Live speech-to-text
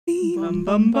dream. Bum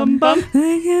bum bum bum. Like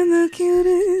I'm the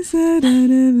cutest that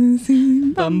I've ever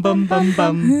seen. Bum bum bum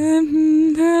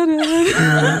bum.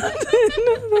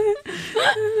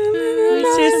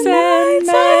 Mr.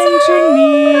 Sandman, dream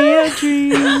me a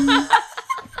dream.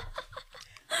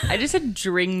 I just said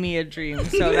 "dring me a dream,"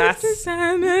 so that's Mr.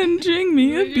 Sandman, bring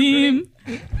me a beam.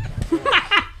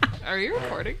 Are you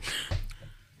recording?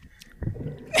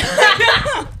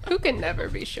 Who can never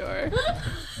be sure?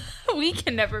 We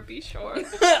can never be sure.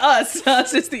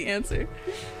 Us is the answer.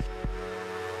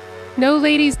 No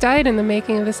ladies died in the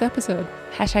making of this episode.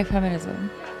 Hashtag feminism.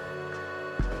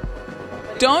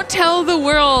 Don't tell the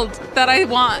world that I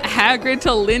want Hagrid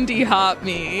to Lindy Hop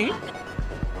me.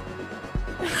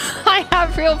 I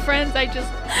have real friends.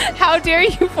 How dare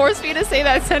you force me to say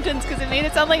that sentence because it made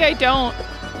it sound like I don't.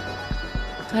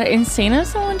 God, insane of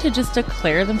someone to just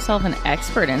declare themselves an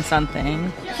expert in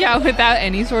something. Yeah, without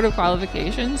any sort of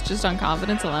qualifications, just on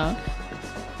confidence alone.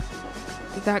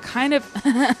 That kind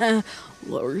of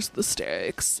lowers the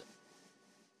stakes.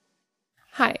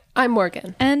 Hi, I'm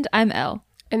Morgan. And I'm Elle.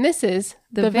 And this is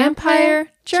The Vampire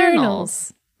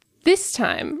Journals. This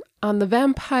time on The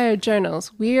Vampire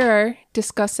Journals, we are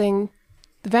discussing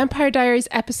The Vampire Diaries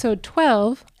episode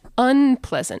 12,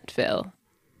 Unpleasantville.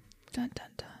 Dun, dun,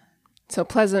 dun. So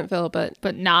Pleasantville,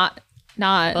 but not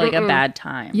like a bad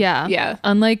time. yeah. Yeah.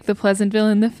 Unlike the Pleasantville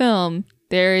in the film,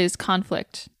 there is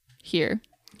conflict here.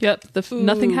 Yep,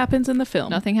 nothing happens in the film.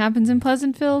 Nothing happens in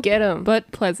Pleasantville, Get 'em.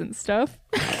 but pleasant stuff.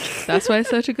 That's why it's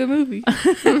such a good movie.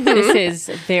 This is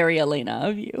very Elena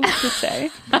of you to say.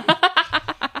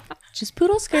 Just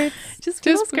poodle skirts. Just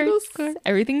poodle skirts.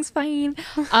 Everything's fine.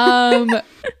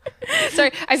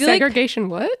 Sorry, I feel Segregation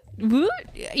what?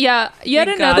 yeah, yet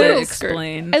we another gotta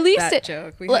explain At least that it-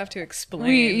 joke. We le- have to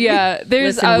explain.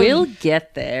 there's Listen, we'll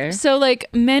get there. so like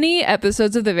many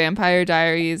episodes of the Vampire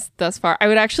Diaries thus far.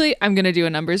 I'm gonna do a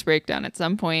numbers breakdown at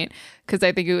some point because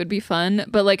I think it would be fun.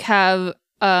 But like have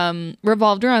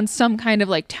revolved around some kind of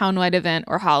like townwide event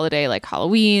or holiday, like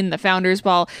Halloween, the Founders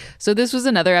Ball. So this was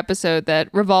another episode that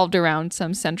revolved around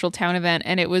some central town event,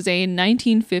 and it was a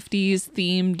 1950s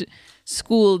themed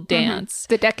school dance.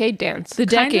 The Decade Dance. The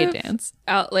Kind Decade of Dance.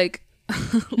 Out like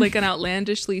an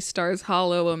outlandishly Stars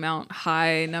Hollow amount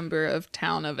high number of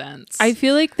town events. I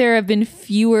feel like there have been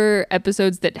fewer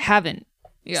episodes that haven't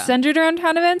centered around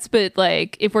town events, but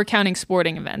like if we're counting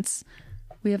sporting events.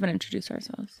 We haven't introduced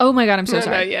ourselves. Oh my God, I'm so No,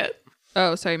 sorry. not yet.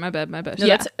 Oh, sorry, my bad. No,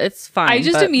 Yeah. it's fine. I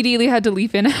just but immediately had to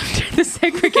leap in after the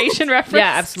segregation reference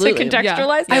Yeah, absolutely. to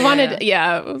contextualize. Yeah. I wanted,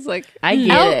 I was like, I get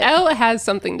it. Elle has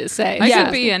something to say. I Yeah.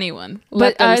 could be anyone.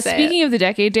 Let But them say speaking of the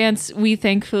Decade Dance, we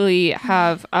thankfully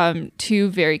have two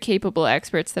very capable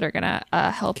experts that are going to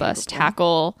help us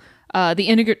tackle the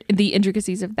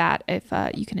intricacies of that. If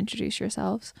you can introduce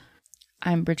yourselves.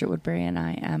 I'm Bridget Woodbury, and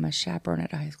I am a chaperone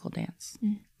at a high school dance.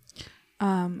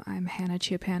 I'm Hannah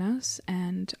Chiapanos,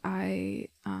 and I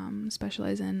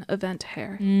specialize in event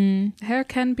hair. Hair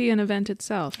can be an event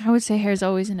itself I would say hair is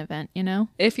always an event, you know?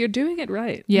 if you're doing it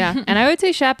right. Yeah. And I would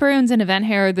say chaperones and event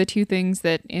hair are the two things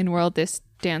that in World This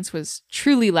Dance was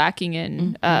truly lacking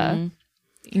in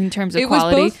terms of It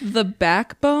quality. was both the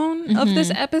backbone of this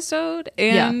episode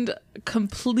and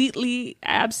completely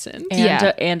absent.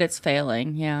 And it's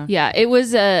failing. Yeah. Yeah, it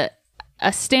was a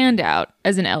standout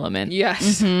as an element.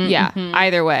 Yes,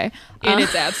 Either way. in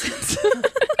its absence.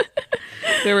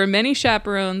 There were many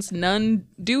chaperones, none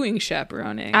doing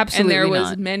chaperoning. Absolutely And there was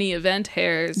not. many event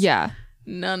hairs, Yeah.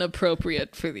 none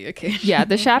appropriate for the occasion. Yeah,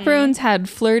 the chaperones had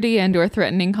flirty and or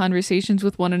threatening conversations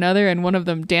with one another, and one of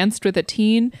them danced with a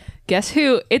teen. Guess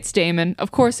who? It's Damon.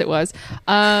 Of course it was.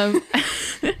 And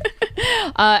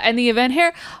the event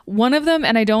hair, one of them,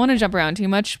 and I don't want to jump around too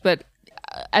much, but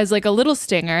as like a little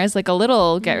stinger, as like a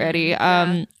little get ready,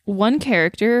 one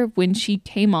character, when she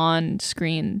came on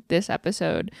screen this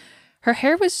episode, her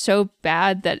hair was so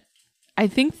bad that I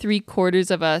think 3/4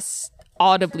 of us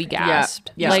audibly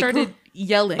gasped. Yeah. I Like, started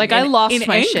yelling. like I lost in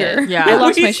my anger. shit. Yeah. I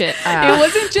lost my shit. It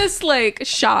wasn't just like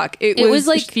shock. It was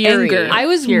like fury. anger. I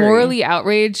was Fury. morally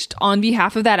outraged on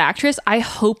behalf of that actress. I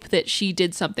hope that she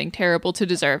did something terrible to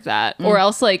deserve that, or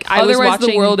else like I was Otherwise, watching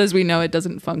the world as we know it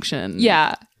doesn't function.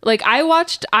 Yeah. Like I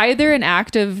watched either an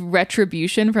act of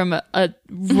retribution from a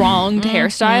wronged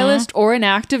hairstylist or an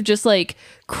act of just like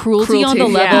cruelty on the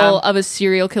Cruelty, level of a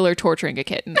serial killer torturing a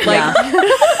kitten. Like,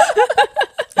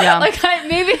 Yeah. like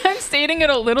maybe I'm stating it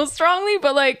a little strongly,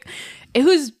 but like it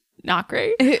was not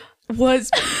great. It was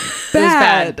It was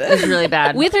bad. It was really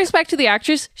bad. With respect to the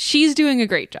actress, she's doing a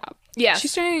great job. Yes.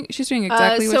 She's doing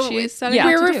exactly what she's setting out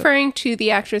we're to do. referring to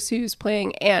the actress who's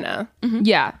playing Anna.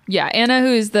 Yeah. Anna, who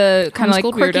is the kind of like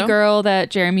Homeschool quirky weirdo. girl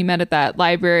that Jeremy met at that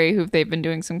library, who they've been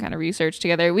doing some kind of research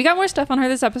together. We got more stuff on her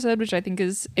this episode, which I think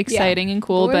is exciting and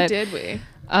cool. Boy, but did we.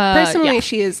 uh, Personally, yeah.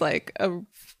 she is like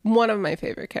one of my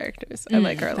favorite characters. I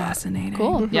like her a lot. Fascinating.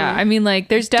 Cool. Yeah, I mean, like,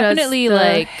 there's definitely Does the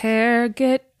like hair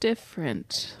get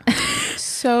different.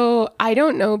 So I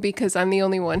don't know because I'm the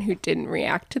only one who didn't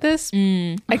react to this.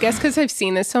 I guess because I've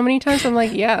seen this so many times. I'm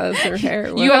like, yeah, that's her hair.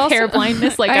 you What have else? hair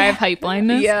blindness, like I have height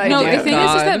blindness. Yeah, I No, do. the thing is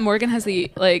God. that Morgan has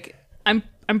the like.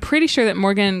 I'm pretty sure that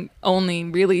Morgan only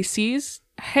really sees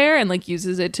hair and like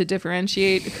uses it to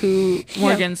differentiate who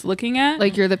Morgan's looking at.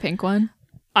 Like you're the pink one.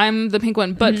 I'm the pink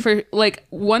one, but for like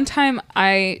one time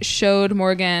I showed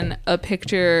Morgan a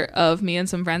picture of me and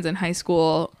some friends in high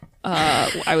school.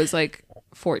 I was like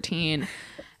 14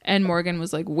 and Morgan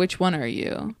was like, "Which one are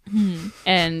you?"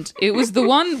 And it was the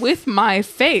one with my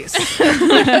face.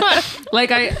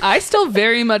 Like I still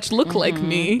very much look like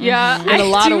me. Yeah, in a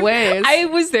lot of ways. I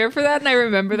was there for that, and I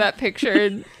remember that picture.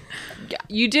 And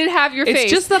you did have your face.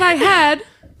 It's just that I had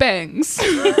bangs.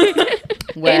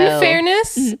 In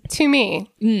fairness to me,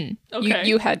 Okay.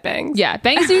 you had bangs. yeah,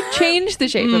 bangs do change the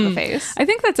shape of a face. I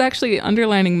think that's actually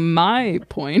underlining my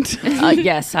point.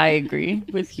 Yes, I agree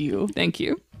with you. Thank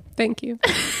you. Thank you.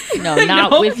 No,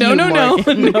 not with you, no.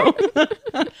 Morgan. No.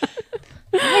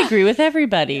 I agree with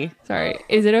everybody. Sorry,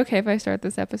 is it okay if I start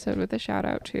this episode with a shout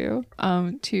out to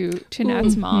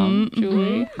Nat's mom,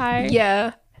 Julie? Hi.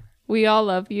 Yeah. We all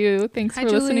love you. Thanks Hi,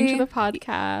 for listening to Julie. the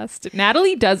podcast.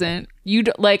 Natalie doesn't.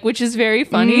 Like, which is very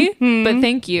funny, but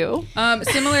thank you.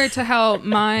 Similar to how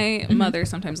my mother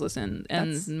sometimes listens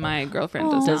and my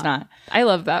girlfriend Does not. I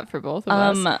love that for both of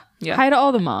us. Yeah. Hi to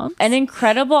all the moms. An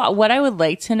incredible. What I would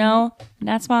like to know,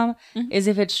 Nat's mom, is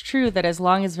if it's true that as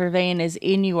long as vervain is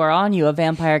in you or on you, a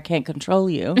vampire can't control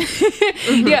you.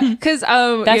 Yeah, because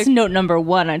That's note number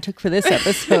 1 I took for this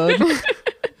episode.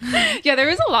 there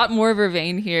is a lot more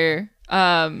vervain here.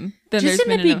 Than there's Just in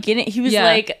been the in beginning, he was Yeah.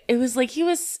 like, it was like he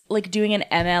was like doing an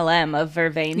MLM of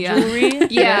vervain Yeah. jewelry.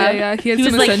 Yeah. He had He was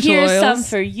some like, essential "Here's oils. some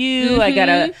for you. I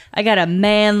got a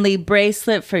manly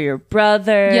bracelet for your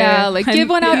brother." Yeah, like give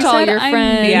one out He to all said, your "I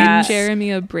friends. made Yes.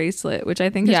 Jeremy a bracelet," which I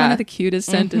think is Yeah. one of the cutest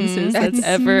sentences that's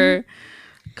ever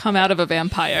come out of a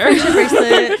vampire.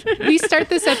 bracelet. We start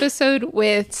this episode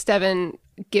with Steven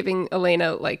giving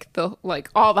Elena like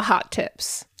all the hot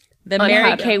tips. The On Mary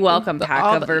how to- Kay welcome pack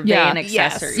all of the- vervain Yeah.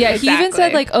 accessories. Yeah, he even said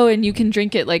Exactly. like, oh, and you can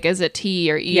drink it like as a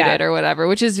tea or eat Yeah. it or whatever,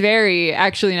 which is very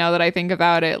actually now that I think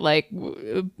about it, like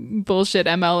bullshit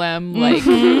MLM, like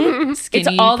skinny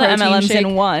It's all the protein MLMs shake.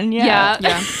 in one. Yeah.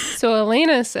 So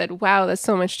Elena said, "Wow, that's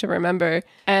so much to remember."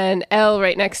 And Elle,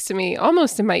 right next to me,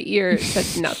 almost in my ear,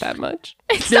 said, "Not that much."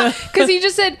 Because he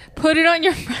just said, put it on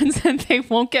your friends and they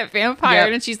won't get vampired.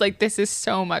 Yep. And she's like, this is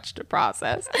so much to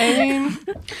process. I mean,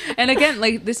 And again,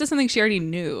 like this is something she already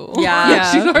knew.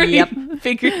 Yeah. She's already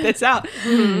figured this out.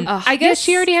 I guess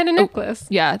she already had a necklace.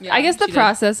 Yeah, I guess the she did.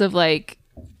 process of like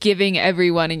giving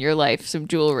everyone in your life some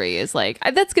jewelry is like,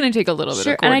 that's going to take a little bit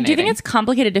Sure. of And I do think coordinating it's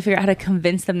complicated to figure out how to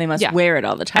convince them they must Yeah. wear it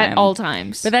all the time. at all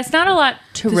times. But that's not a lot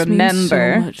to This means so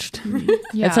remember. much to me.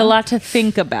 It's a lot to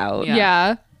think about.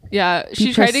 Yeah. Yeah.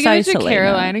 She tried to give it precise, to Elena.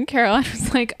 Caroline, and Caroline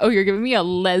was like, oh, you're giving me a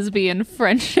lesbian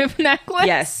friendship necklace?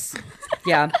 Yes.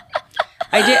 Yeah.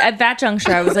 I did at that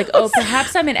juncture. I was like, "Oh,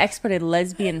 perhaps I'm an expert in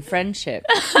lesbian friendship."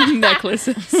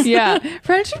 Necklaces. Yeah.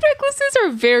 Friendship necklaces are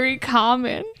very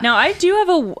common. Now, I do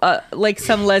have like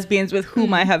some lesbians with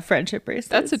whom I have friendship bracelets.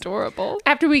 That's adorable.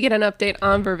 After we get an update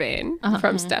on Vervain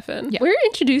from Stefan, we're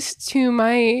introduced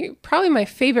to probably my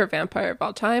favorite vampire of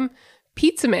all time,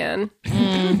 Pizza Man.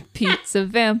 Pizza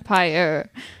vampire.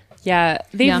 Yeah,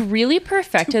 they've Yeah. really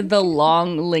perfected the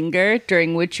long linger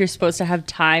during which you're supposed to have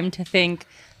time to think,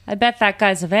 I bet that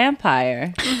guy's a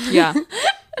vampire. Yeah.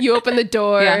 You open the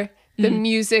door, Yeah. the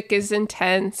music is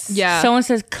intense. Yeah. Someone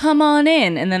says, come on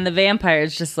in. And then the vampire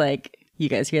is just like, you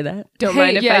guys hear that? Don't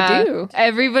mind if I do.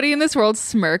 Everybody in this world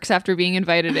smirks after being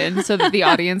invited in so that the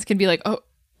audience can be like, oh.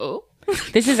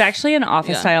 This is actually an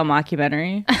office-style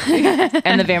mockumentary.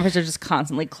 And the vampires are just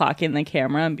constantly clocking the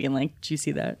camera and being like, do you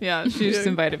see that? Yeah, she just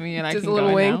invited me and I Just can a little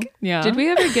go wink. now. Yeah. Did we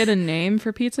ever get a name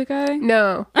for Pizza Guy?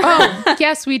 No. Oh,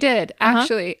 yes, we did.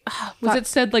 Actually, Was it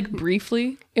said like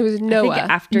briefly? it was I think Noah.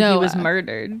 after he Noah. was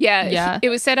murdered. Yeah, Yeah. it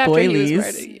was said after he was Boilies.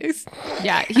 murdered. Yes.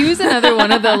 Yeah, he was another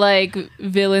one of the like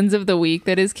villains of the week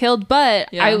that is killed, but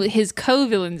Yeah. his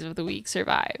co-villains of the week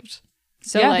survived.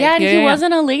 So Yeah. like, Yeah, and he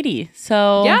wasn't a lady.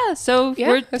 So Yeah, so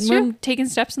Yeah, that's we're true. taking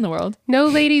steps in the world. No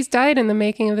ladies died in the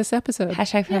making of this episode.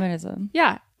 hashtag feminism.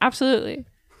 Yeah, absolutely.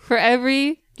 For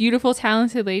every beautiful,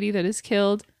 talented lady that is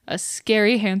killed, a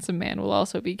scary, handsome man will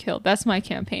also be killed. That's my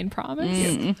campaign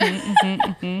promise.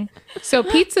 So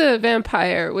Pizza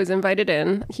Vampire was invited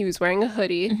in. He was wearing a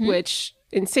hoodie, which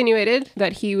insinuated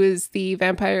that he was the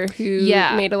vampire who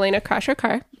made Elena crash her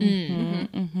car.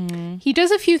 He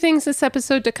does a few things this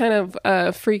episode to kind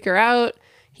of freak her out.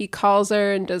 He calls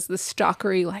her and does the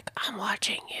stalkery, like, I'm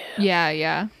watching you.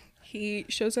 Yeah. He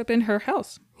shows up in her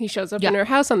house. He shows up in her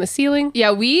house on the ceiling.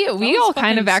 Yeah, we all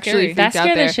kind of actually That freaked out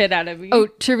scared there. the shit out of me. Oh,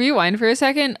 to rewind for a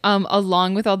second,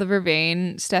 along with all the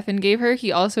vervain Stefan gave her,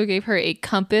 he also gave her a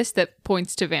compass that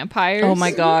points to vampires. Oh my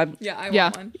god. Yeah, I Yeah.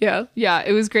 want one. Yeah. Yeah,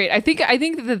 it was great. I think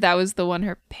that was the one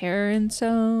her parents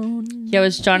owned. Yeah, it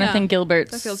was Jonathan Yeah,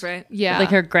 Gilbert's. That feels right. Yeah. Like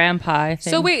her grandpa, I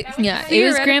think. So wait, Yeah, it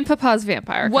was Grandpapa's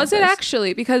vampire. Was it compass.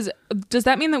 actually? Because does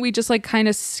that mean that we just like kind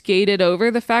of skated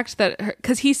over the fact that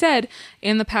because he said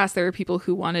in the past there were people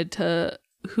who wanted to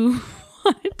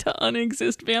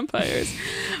unexist vampires.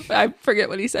 I forget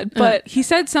what he said, but he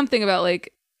said something about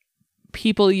like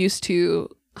people used to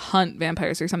hunt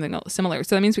vampires or something similar.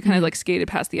 So that means we kind of like skated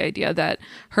past the idea that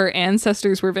her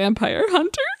ancestors were vampire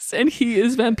hunters and he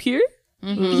is vampire.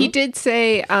 He did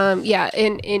say,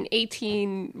 in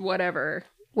 18 whatever,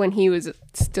 when he was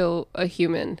still a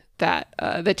human, that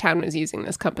the town was using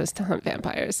this compass to hunt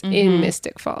vampires in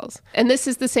Mystic Falls. And this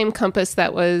is the same compass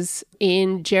that was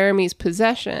in Jeremy's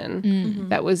possession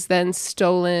that was then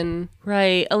stolen.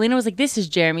 Right. Elena was like, this is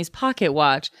Jeremy's pocket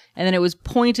watch. And then it was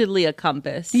pointedly a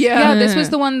compass. Yeah, this was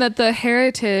the one that the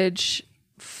Heritage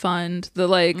Fund, the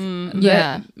like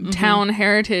the town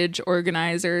heritage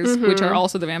organizers, which are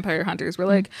also the vampire hunters, were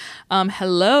like,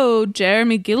 hello,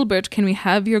 Jeremy Gilbert, can we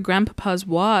have your grandpapa's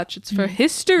watch? It's for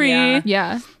history.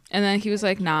 Yeah. And then he was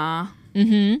like, nah.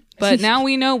 But now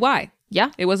we know why.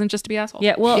 Yeah. It wasn't just to be assholes.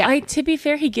 Yeah, well, to be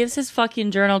fair, he gives his fucking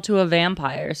journal to a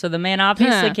vampire, so the man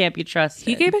obviously can't be trusted.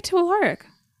 He gave it to Alaric.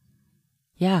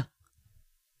 Yeah.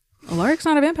 Alaric's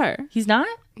not a vampire. He's not?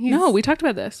 No, we talked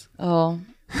about this. Oh.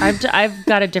 I've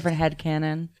got a different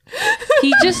headcanon.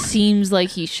 He just seems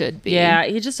like he should be. Yeah,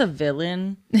 he's just a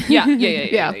villain.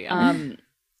 Yeah.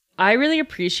 I really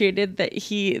appreciated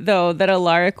that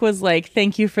Alaric was like,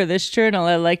 thank you for this journal.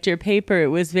 I liked your paper. It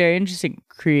was very interesting.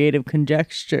 Creative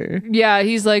conjecture. Yeah,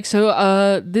 he's like,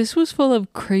 so this was full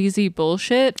of crazy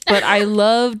bullshit, but I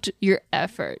loved your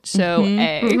effort. So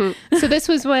So this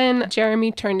was when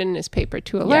Jeremy turned in his paper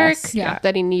to Alaric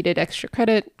that he needed extra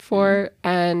credit for.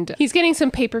 And he's getting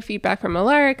some paper feedback from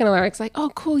Alaric. And Alaric's like,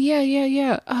 oh, cool.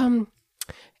 Yeah.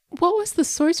 What was the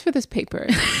source for this paper?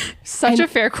 Such a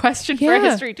fair question for a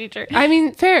history teacher. I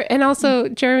mean, fair. And also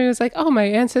Jeremy was like, oh, my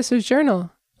ancestor's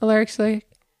journal. Alaric's like,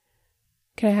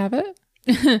 can I have it?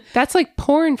 That's like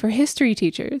porn for history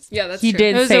teachers. Yeah, that's He true.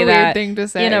 did It was say a weird that. thing to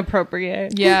say.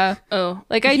 Inappropriate. Yeah. Oh.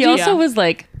 Like I He also was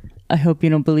like, I hope you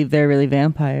don't believe they're really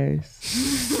vampires.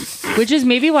 Which is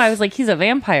maybe why I was like, he's a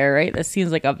vampire, right? That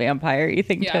seems like a vampire-y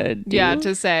thing to do. Yeah,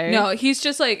 to say. No, he's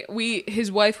just like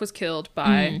his wife was killed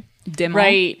by Demon.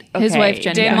 Right. His okay. wife,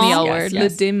 Jenny, Demon. on the L Yes, word. Le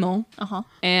Demon. Uh-huh.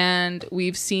 And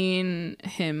we've seen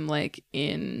him like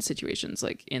in situations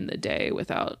like in the day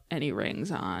without any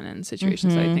rings on and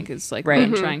situations I think is like Right.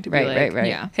 him trying to be like, Right.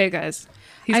 Yeah. hey guys,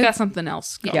 he's got something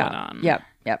else going on. Yep.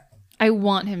 I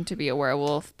want him to be a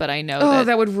werewolf, but I know Oh,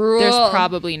 that would rule. there's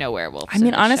probably no werewolves. I mean,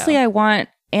 in the honestly, show.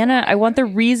 I want the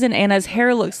reason Anna's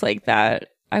hair looks like that.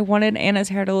 I wanted Anna's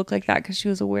hair to look like that because she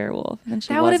was a werewolf. And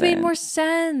she that would have made wasn't. more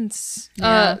sense.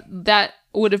 That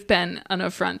would have been an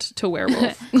affront to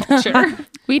werewolf culture.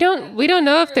 We don't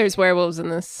know if there's werewolves in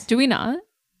this. Do we not?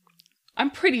 I'm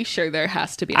pretty sure there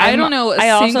has to be. I don't know. I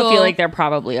also feel like there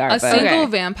probably are. A But single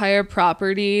vampire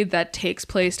property that takes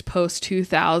place post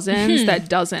 2000s that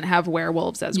doesn't have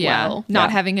werewolves as well. Not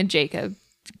having a Jacob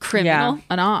criminal.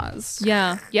 An Oz.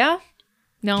 Yeah.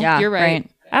 No, yeah, you're right.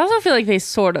 I also feel like they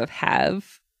sort of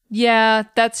have Yeah,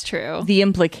 that's true. the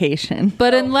implication.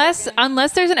 But unless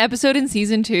there's an episode in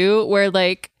season 2 where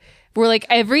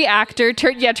every actor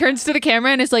turns to the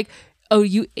camera and is like, "Oh,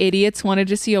 you idiots wanted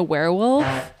to see a werewolf?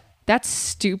 That's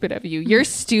stupid of you. You're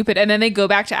stupid." And then they go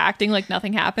back to acting like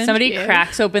nothing happened. Somebody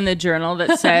cracks open the journal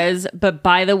that says, "But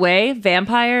by the way,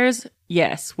 vampires,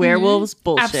 yes, werewolves,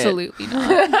 bullshit. Absolutely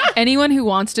not. Anyone who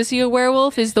wants to see a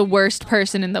werewolf is the worst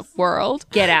person in the world.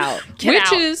 Get out."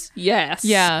 Witches, yes.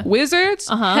 Yeah. Wizards,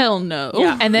 hell no.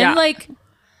 Yeah. And then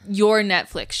your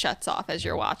Netflix shuts off as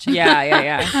you're watching.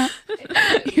 Yeah.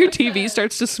 Your TV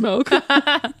starts to smoke.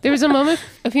 There was a moment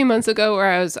a few months ago where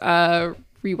I was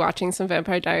rewatching some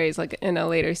Vampire Diaries like in a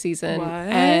later season. What?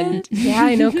 And yeah,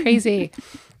 I know, crazy.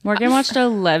 Morgan watched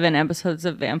 11 episodes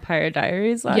of Vampire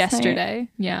Diaries last night. Yesterday.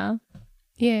 Yeah.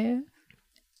 Yeah.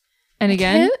 And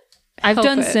again, I've help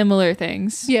done it. similar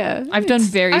things. Yeah. I've done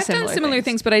very I've similar done similar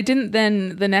things, but I didn't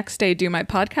then the next day do my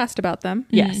podcast about them.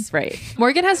 Yes, right.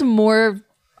 Morgan has more,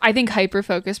 I think, hyper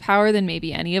focus power than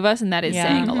maybe any of us, and that is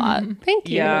saying a lot. Thank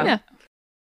you. Yeah.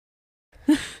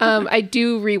 I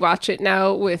do rewatch it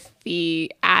now with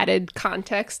the added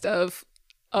context of,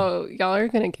 oh, y'all are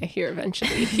gonna get here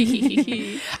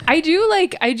eventually. I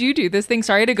do this thing.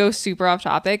 Sorry to go super off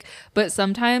topic, but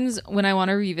sometimes when I want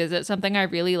to revisit something I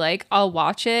really like, I'll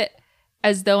watch it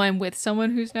as though I'm with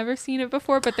someone who's never seen it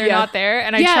before, but they're not there.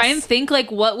 And I try and think,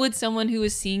 like, what would someone who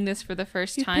is seeing this for the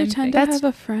first time Pretend think? to have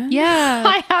a friend. Yeah.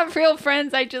 I have real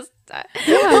friends. I just...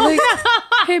 Yeah, like,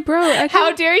 hey, bro.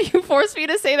 How dare you force me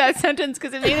to say that sentence?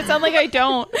 Because it made it sound like I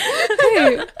don't.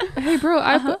 hey, bro.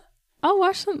 I'll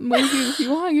watch some movie if you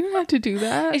want. You don't have to do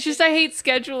that. It's just I hate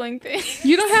scheduling things.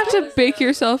 You don't have to bake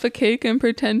yourself a cake and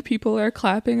pretend people are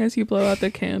clapping as you blow out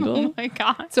the candle. Oh my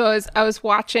god. So I was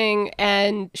watching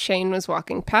and Shane was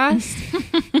walking past,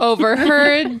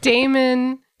 overheard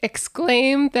Damon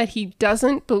exclaim that he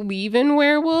doesn't believe in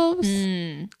werewolves.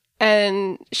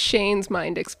 And Shane's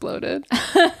mind exploded.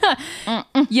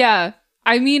 Yeah.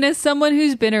 I mean, as someone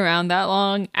who's been around that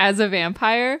long as a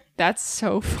vampire, that's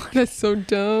so fun. That's so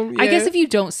dumb. I guess if you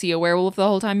don't see a werewolf the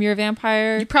whole time you're a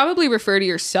vampire. You probably refer to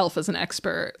yourself as an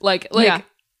expert. Like, Yeah.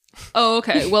 oh,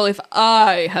 okay. Well, if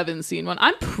I haven't seen one,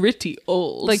 I'm pretty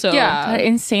old. Like, so. yeah.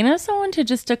 Insane of someone to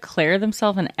just declare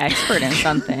themselves an expert in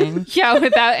something. Yeah,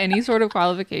 without any sort of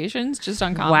qualifications, just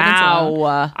on confidence alone.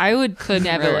 Wow. I could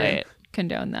never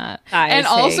condone that. And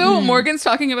also, Morgan's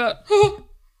talking about...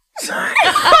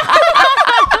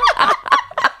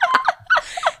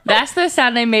 That's the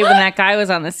sound I made when that guy was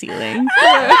on the ceiling.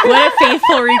 What a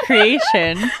faithful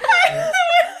recreation.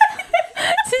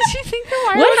 Did you think the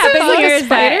wire What happened like here a is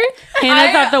that spider?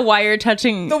 Hannah thought the wire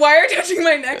touching... The wire touching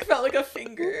my neck felt like a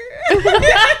finger.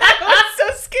 That was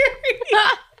so scary.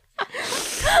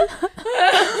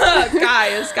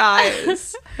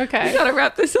 Guys. Okay. I gotta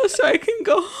wrap this up so I can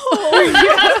go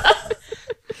home.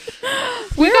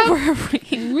 Where were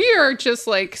we? We are just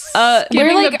like we're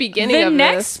skimming like the beginning the of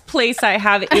next this. place I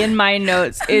have in my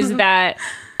notes is that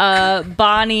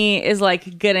Bonnie is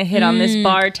like gonna hit on this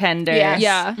bartender. Yes.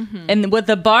 Yeah. And what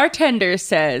the bartender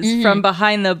says from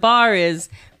behind the bar is,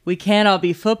 "We can't all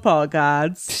be football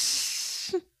gods."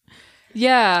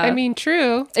 Yeah. I mean,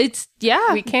 true. it's,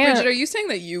 yeah. We can't. Bridget, are you saying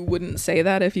that you wouldn't say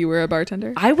that if you were a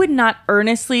bartender? I would not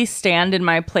earnestly stand in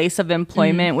my place of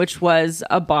employment, which was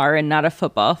a bar and not a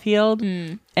football field,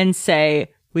 and say,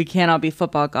 "We can't all be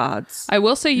football gods." I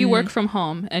will say you work from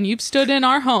home, and you've stood in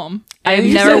our home. I've and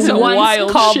you never said some once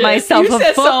wild called shit. myself You a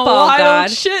said some football wild god.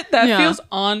 shit that Yeah. feels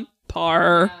on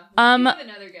par.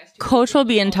 Coach will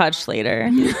be in touch later.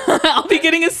 I'll be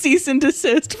getting a cease and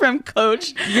desist from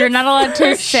Coach. You're not allowed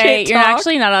to say. Shit You're talk.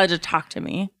 actually not allowed to talk to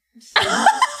me.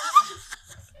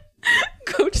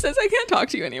 Coach says I can't talk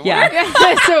to you anymore.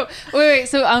 Yeah. So wait.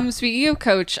 So speaking of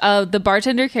Coach, the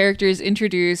bartender character is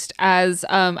introduced as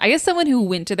I guess someone who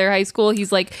went to their high school.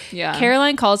 He's like, Yeah.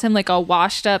 Caroline calls him like a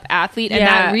washed up athlete, and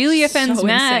Yeah. that really offends So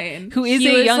Matt, insane. who is He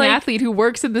a was, young like- athlete who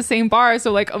works in the same bar.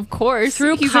 So like, of course,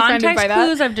 Through he's offended context by that.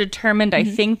 clues, I've determined I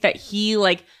think that he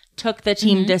like took the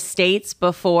team to states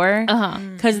before.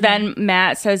 Because then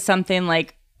Matt says something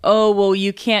like, "Oh, well,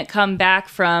 you can't come back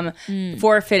from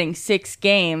forfeiting 6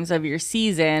 games of your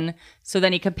season." So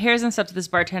then he compares himself to this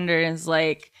bartender and is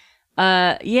like,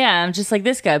 yeah, I'm just like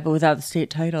this guy, but without the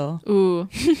state title. Ooh.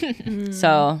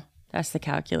 So that's the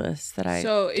calculus that I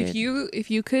So did. if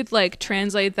you could like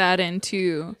translate that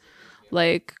into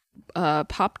like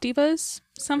pop divas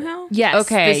somehow. Yes.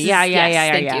 Okay. this is-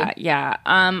 yes, thank you. Yeah.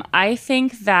 I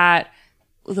think that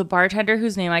the bartender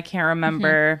whose name I can't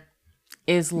remember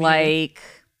is like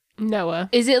Noah.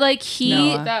 Is it like he?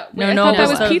 Noah. That, no, I no, thought that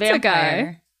was the pizza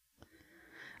vampire.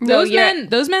 Those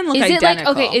men look Is it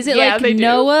identical. like okay? Is it Yeah, like they do.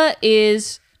 Noah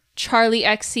is Charlie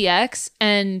XCX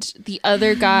and the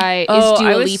other guy is Oh, Dua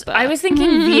I was, Lipa? I was thinking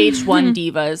VH1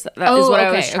 divas. That is Oh, what I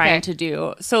okay, was trying okay. to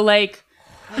do. So like,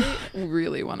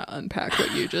 really want to unpack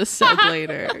what you just said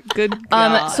later. Good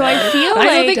God. so I feel I like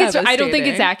don't think it's. I don't think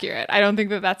it's devastating. accurate. I don't think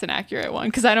that that's an accurate one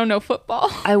because I don't know football.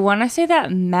 I want to say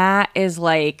that Matt is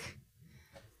like,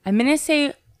 I'm gonna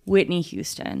say Whitney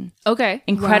Houston. Okay.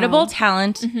 Incredible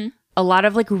talent. A lot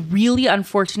of like really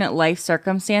unfortunate life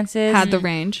circumstances. had the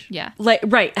range. Yeah. Like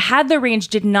right, had the range,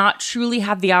 did not truly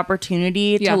have the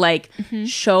opportunity Yeah. to like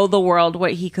show the world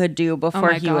what he could do Oh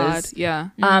before my he God. was.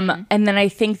 Yeah. And then I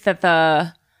think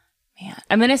that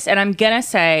I'm gonna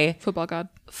say Football God.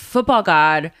 Football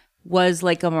God was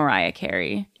like a Mariah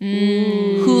Carey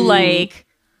who like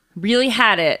really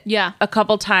had it Yeah. a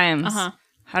couple times.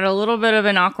 had a little bit of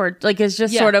an awkward, like it's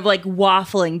just sort of like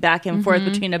waffling back and forth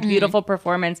between a beautiful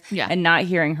performance and not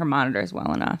hearing her monitors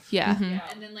well enough. Yeah.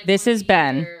 And then, like, This has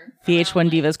been VH1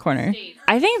 Divas Corner.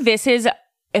 I think this is,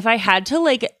 if I had to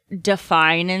like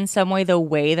define in some way the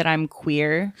way that I'm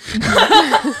queer,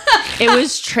 it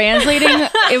was translating,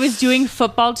 it was doing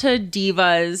football to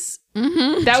divas.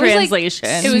 That translation.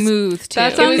 was like, it was smooth too.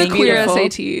 That's on the queer beautiful.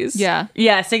 SATs. Yeah.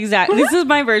 Yes, exactly. This is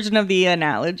my version of the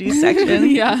analogy section.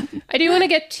 Yeah. I do want to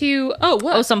get to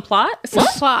Some plot? some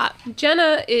plot.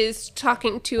 Jenna is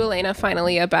talking to Elena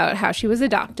finally about how she was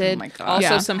adopted. Oh my God.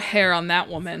 Also some hair on that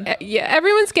woman. Yeah,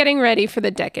 everyone's getting ready for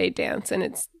the decade dance, and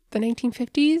it's the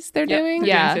 1950s they're doing.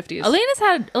 Yeah. 50s.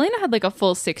 Elena had like a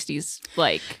full 60s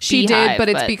like She beehive, did, but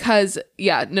it's because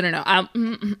no.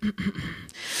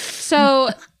 So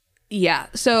yeah,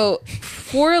 so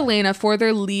for Elena, for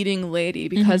their leading lady,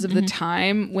 because of the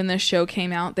time when the show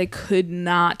came out, they could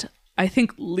not, I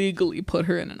think, legally put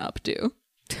her in an updo.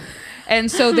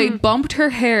 And so they bumped her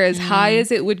hair as high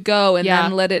as it would go and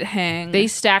then let it hang. They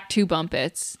stacked 2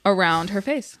 bumpets around her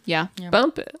face. Yeah.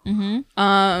 Bump it. And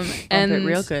it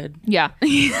real good. Yeah.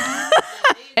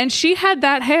 And she had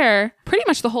that hair pretty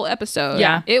much the whole episode.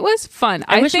 Yeah. It was fun.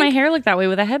 I wish think my hair looked that way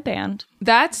with a headband.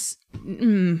 that's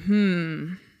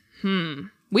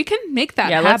we can make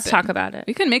that happen. Let's talk about it.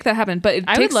 We can make that happen, but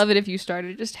I would love it if you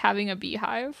started just having a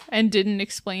beehive and didn't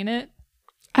explain it.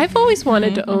 I've always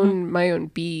wanted to own my own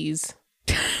bees.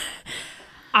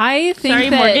 I think Sorry,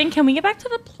 that Morgan, can we get back to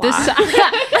the plot?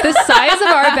 the size of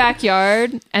our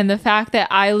backyard and the fact that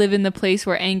I live in the place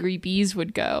where angry bees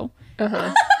would go.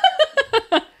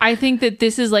 I think that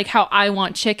this is like how I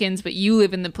want chickens, but you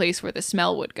live in the place where the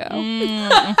smell would go.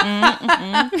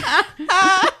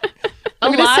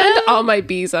 I'm going to send all my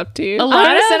bees up to you. A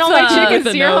lot of send all my chickens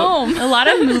to your home. A lot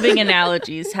of moving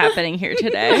analogies happening here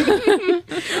today.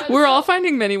 We're all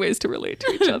finding many ways to relate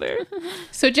to each other.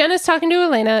 So Jenna's talking to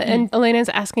Elena, and Elena's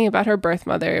asking about her birth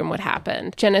mother and what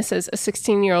happened. Jenna says a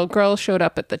 16-year-old girl showed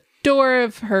up at the door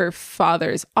of her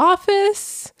father's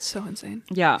office, So insane.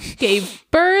 Yeah. gave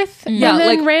birth, Yeah, and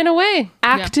then like- ran away.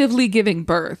 Actively giving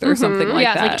birth or something like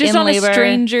Yeah, that. like just In on labor. a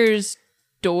stranger's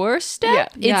doorstep. Yeah.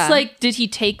 It's Yeah. like, did he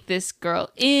take this girl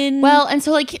in? Well, and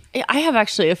so like I have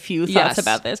actually a few thoughts Yes.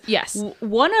 about this. Yes.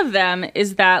 One of them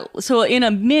is that so in a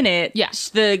minute, Yes.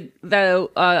 the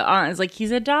aunt is like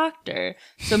he's a doctor,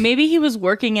 so maybe he was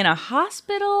working in a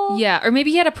hospital. Yeah, or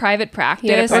maybe he had a private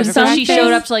practice, private and so she practice.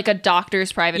 showed up to like a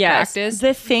doctor's private Yes. practice.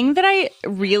 The thing that I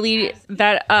really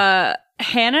that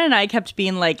Hannah and I kept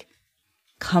being like,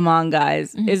 come on,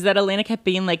 guys, is that Elena kept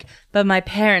being like, but my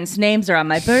parents' names are on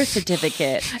my birth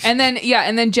certificate. and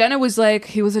then Jenna was like,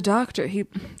 he was a doctor. He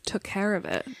took care of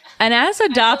it. And as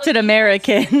adopted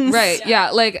Americans, Right.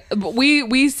 Yeah. Like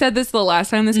we said this the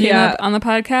last time this came Yeah. up on the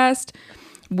podcast.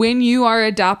 When you are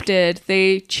adopted,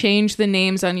 they change the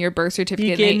names on your birth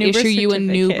certificate. get a And new they issue birth you a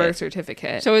new certificate. birth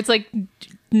certificate. So it's like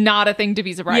not a thing to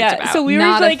be surprised Yeah, about. so we were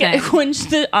Not a like, thing. when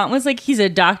the aunt was like, he's a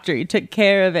doctor, he took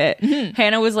care of it.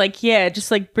 Hannah was like, yeah,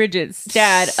 just like Bridget's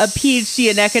dad, a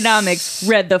PhD in economics,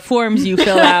 read the forms you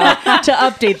fill out to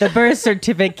update the birth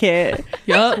certificate.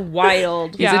 Yup.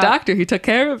 Wild. He's a doctor. He took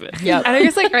care of it. Yep. I think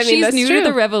it's like I mean, she's that's new true. to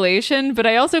the revelation, but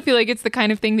I also feel like it's the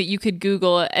kind of thing that you could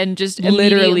Google and just Literally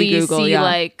immediately Google, see yeah.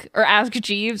 like or ask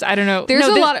Jeeves. I don't know. There's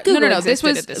a lot of Google no. This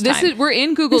existed was at this time. is we're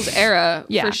in Google's era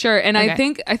Yeah. for sure. And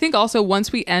Okay. I think also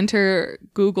once we enter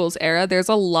Google's era, there's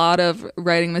a lot of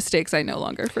writing mistakes I no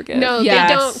longer forgive. No,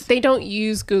 Yes. they don't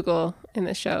use Google in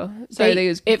the show. Sorry, they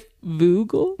use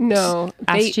Google. Ask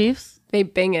they Jeeves. they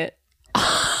Bing it.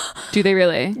 Do they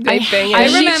really? They Bing it. I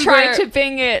She remember- tried to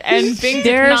Bing it and Bing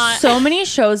There did are not. so many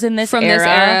shows in this From era. this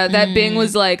era that Bing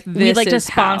was like, this We'd like to is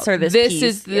how. sponsor this This piece.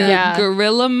 is the Yeah.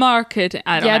 guerrilla market.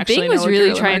 I don't actually Bing know was what really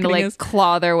guerrilla trying to marketing like is.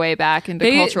 claw their way back into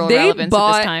cultural relevance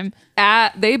at this time.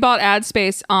 They bought ad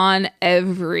space on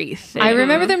everything. I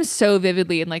remember them so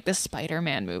vividly in like the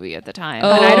Spider-Man movie at the time.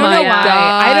 Oh and I don't my know why.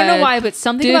 God. I don't know why, but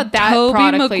something Did about that Tobey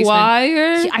product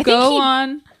Maguire placement. I think go he-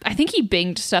 on? I think he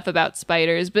binged stuff about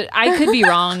spiders, but I could be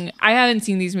wrong. I haven't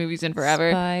seen these movies in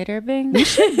forever. Spider Bing.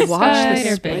 Watch the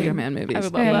Spider-Bing. Spider-Man movies. I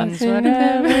would love that.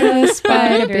 Whatever.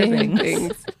 Spider Bing.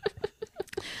 Things.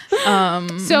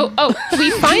 So,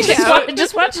 we find Just, out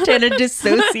just watch Jenna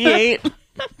dissociate.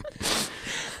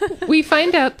 we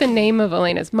find out the name of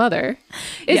Elena's mother.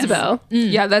 Isabel.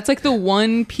 Yeah, that's like the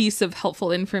one piece of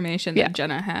helpful information that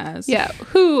Jenna has. Yeah,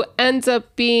 who ends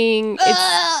up being,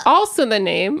 it's also the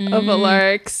name of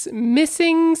Alaric's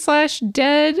missing /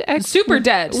 dead Super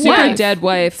dead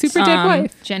wife. Super dead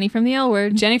wife. Jenny from the L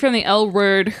Word. Jenny from the L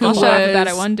Word, who I'll was, talk about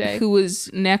it one day. who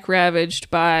was neck ravaged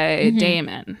by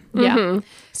Damon. Yeah.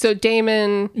 So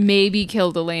Damon Maybe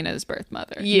killed Elena's birth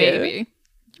mother. Yeah. Maybe.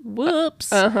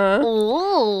 Whoops.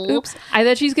 Oops. I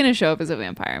thought she's gonna show up as a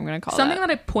vampire. I'm gonna call Something that.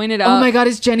 that I pointed out. Oh my god,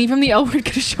 is Jenny from the L Word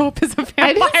gonna show up as a vampire?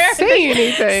 I didn't say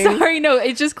anything. Sorry, no,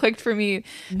 it just clicked for me.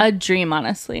 A dream,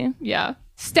 honestly. Yeah.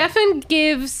 Stefan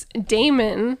gives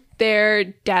Damon their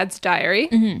dad's diary.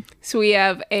 So we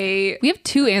have We have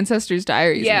two ancestors'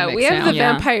 diaries. in the mix we have now. the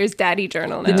vampire's daddy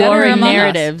journal now. The dead are Warring among us.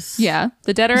 narratives. Yeah.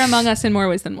 The dead are among us in more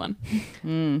ways than one.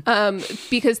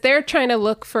 Because they're trying to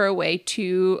look for a way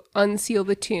to unseal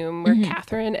the tomb where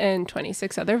Catherine and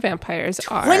 26 other vampires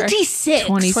are. 26.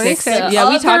 26. 26 Yeah, we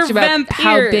other talked about how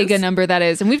vampires. big a number that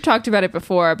is. And we've talked about it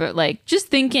before, but like just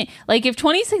thinking, like if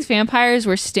 26 vampires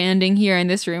were standing here in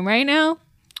this room right now,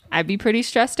 I'd be pretty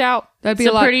stressed out. That'd be It's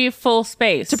a a lot. pretty full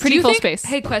space. It's a pretty full space.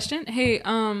 Hey, question. Hey,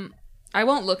 I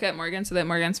won't look at Morgan so that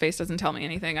Morgan's face doesn't tell me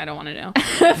anything I don't want to know.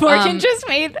 Morgan just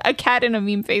made a cat in a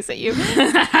meme face at you. Do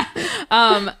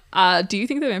you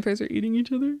think the vampires are eating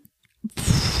each other?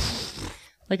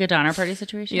 Like a Donner Party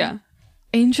situation? Yeah.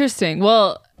 Interesting.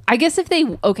 Well, I guess if they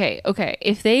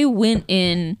if they went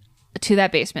in to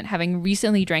that basement having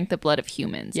recently drank the blood of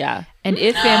humans. Yeah. And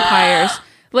if vampires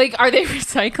like are they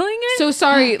recycling it? So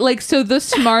sorry. So the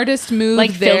smartest move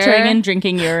Like there, filtering and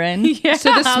drinking urine. yeah.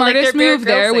 So the smartest like they're move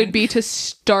there Bear would be to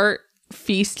start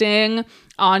feasting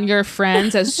on your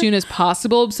friends as soon as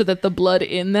possible so that the blood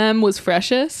in them was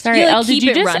freshest. Sorry, You, like, Elle, did keep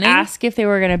you it just running? ask if they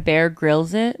were going to Bear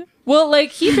Grylls it? Well, like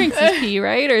he drinks his pee,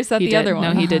 right? Or is that He the did. other one?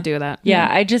 No, he did do that. Yeah,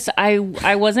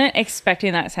 I wasn't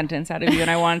expecting that sentence out of you, and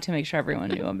I wanted to make sure everyone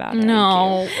knew about it.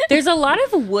 No. There's a lot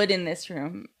of wood in this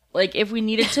room. Like, if we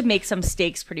needed to make some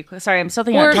stakes pretty quick. Sorry, I'm still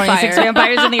thinking Or about 26 fire.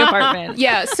 vampires in the apartment.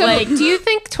 Yeah, so do you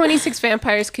think 26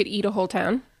 vampires could eat a whole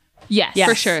town? Yes. Yes.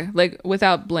 For sure. Like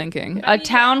without blinking. A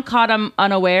town caught them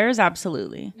unawares?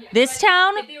 Absolutely. This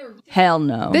town? Hell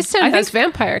no. This town has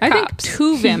vampire cops. I think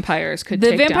 2 vampires could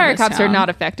The take down vampire this cops are town. not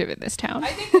effective in this town.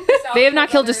 They have not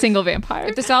killed a single vampire.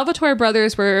 If the Salvatore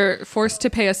brothers were forced to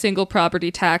pay a single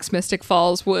property tax, Mystic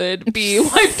Falls would be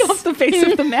wiped off the face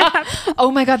of the map.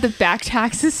 Oh my god, the back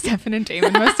taxes Stefan and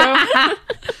Damon must owe.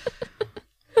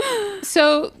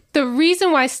 So the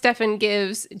reason why Stefan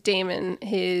gives Damon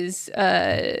his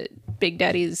Big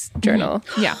Daddy's journal,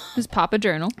 Yeah, his Papa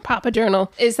journal. Papa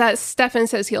journal, is that Stefan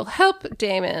says he'll help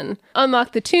Damon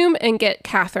unlock the tomb and get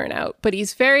Catherine out. But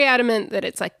he's very adamant that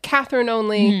it's like Catherine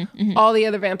only. All the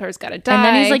other vampires gotta die. and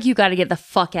then he's like, you got to get the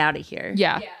fuck out of here.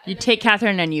 Yeah. You take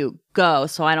Catherine and you go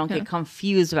so I don't get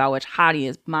confused about which hottie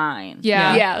is mine.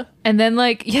 Yeah. Yeah. And then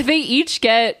like they each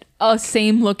get a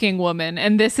same looking woman,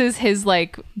 and this is his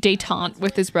like detente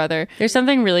with his brother. There's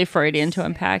something really Freudian to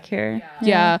unpack here.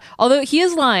 Yeah. Although he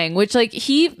is lying, which like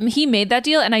he made that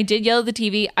deal, and I did yell at the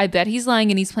TV. I bet he's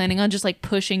lying, and he's planning on just like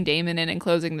pushing Damon in and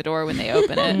closing the door when they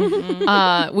open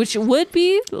it, which would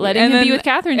be letting him be with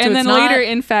Catherine. So And it's then not- later,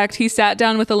 in fact, he sat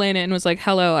down with Elena and was like,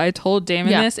 "Hello, I told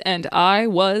Damon Yeah. this, and I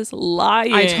was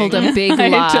lying. I told a big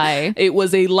lie. It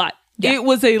was a lie. It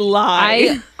was a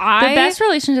lie." The best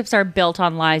relationships are built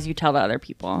on lies you tell to other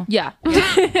people. Yeah.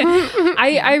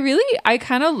 I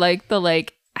kind of like the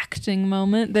like acting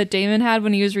moment that Damon had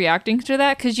when he was reacting to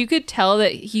that, because you could tell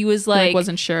that he was like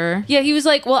wasn't sure. yeah, he was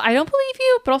like, well, I don't believe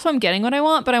you, but also I'm getting what I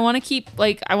want, but I want to keep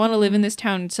like I want to live in this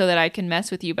town so that I can mess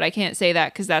with you, but I can't say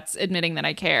that because that's admitting that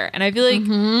I care. And I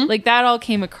feel like that all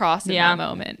came across in that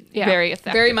moment very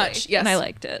effectively. Very much, yes. And I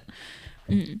liked it.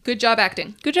 Good job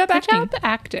acting. Good job acting.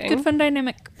 acting. Good fun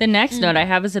dynamic. The next note I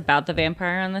have is about the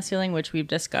vampire on the ceiling, which we've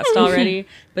discussed already.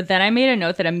 But then I made a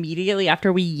note that immediately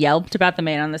after we yelped about the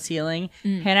man on the ceiling,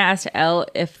 Hannah asked Elle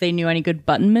if they knew any good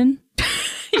buttonmen.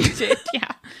 You did,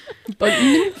 yeah.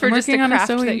 For just a working on a craft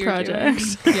that sewing you're project.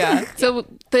 Yeah. So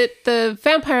the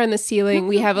vampire on the ceiling,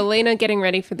 we have Elena getting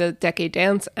ready for the decade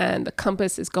dance, and the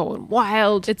compass is going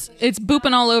wild. It's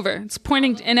booping all over. It's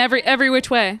pointing in every which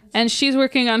way, and she's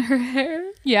working on her hair.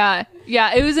 Yeah.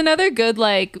 Yeah. It was another good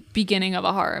like beginning of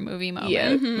a horror movie moment.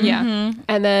 Yeah. Yeah.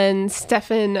 And then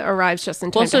Stefan arrives just in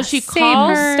time. Well, so to she save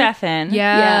calls her. Stefan.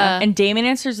 Yeah. And Damon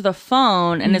answers the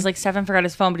phone and is like, Stefan forgot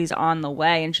his phone, but he's on the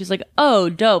way. And she's like, oh,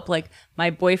 dope. Like, my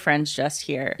boyfriend's just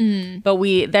here. But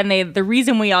the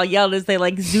reason we all yelled is they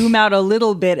like zoom out a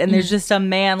little bit and there's just a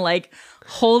man like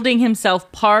holding himself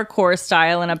parkour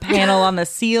style in a panel on the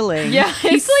ceiling. Yeah.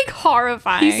 It's like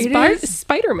horrifying.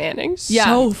 Spider-Manning. Yeah.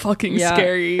 So fucking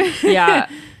scary. Yeah.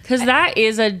 Because that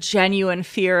is a genuine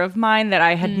fear of mine that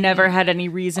I had never had any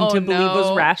reason to believe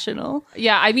was rational.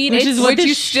 Yeah, I mean, which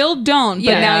you still don't,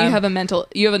 but now you have an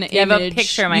image. Have a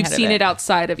picture in my head. You've seen it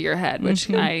outside of your head,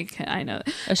 which I know.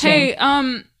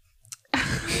 Hey,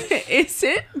 is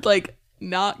it like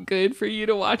not good for you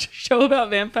to watch a show about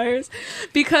vampires?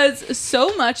 Because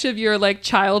so much of your like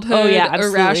childhood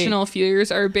irrational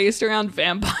fears are based around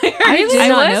vampires.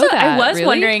 I was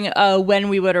wondering when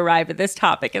we would arrive at this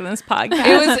topic in this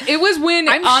podcast. It was when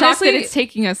I'm honestly shocked that it's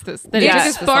taking us this. That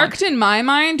it sparked in my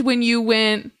mind when you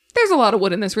went, there's a lot of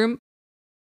wood in this room.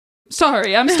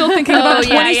 Sorry, I'm still thinking about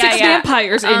 26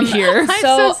 vampires in here. I'm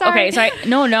so sorry. Okay, so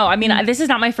I mean, this is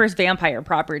not my first vampire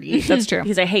property. That's true.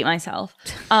 Because I hate myself.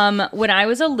 When I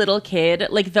was a little kid,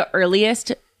 like the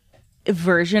earliest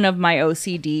version of my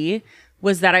OCD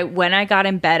was that when I got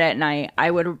in bed at night,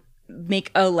 I would make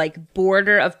a like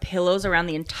border of pillows around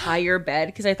the entire bed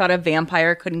because I thought a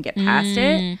vampire couldn't get past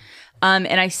it. And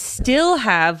I still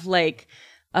have like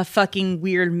a fucking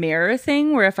weird mirror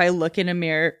thing where if I look in a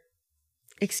mirror,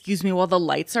 while the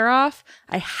lights are off,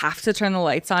 I have to turn the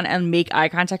lights on and make eye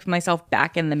contact with myself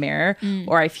back in the mirror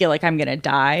or I feel like I'm gonna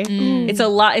die. It's a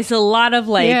lot of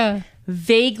like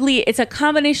vaguely, it's a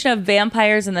combination of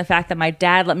vampires and the fact that my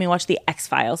dad let me watch the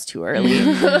X-Files too early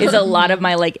is a lot of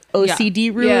my like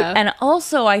OCD root and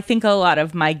also I think a lot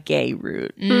of my gay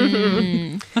root.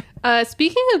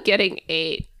 Speaking of getting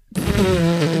ate,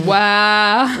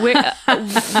 wow, we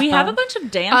have a bunch of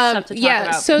dance stuff to talk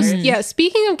about. So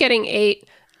speaking of getting ate,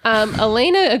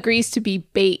 Elena agrees to be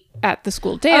bait at the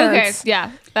school dance. Okay,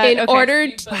 yeah.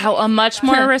 Order to, wow, a much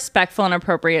more respectful and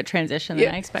appropriate transition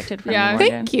than I expected from you, Morgan.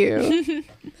 Thank you.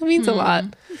 That means a lot.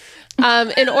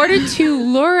 In order to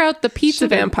lure out the pizza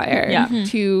vampire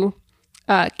to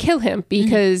kill him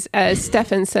because, as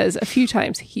Stefan says a few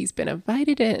times, he's been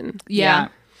invited in. Yeah.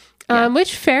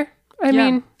 Which fair. I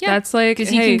mean, that's like because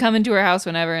he can come into her house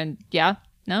whenever, and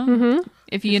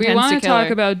if he intends to want to talk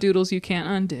about doodles you can't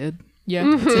undid.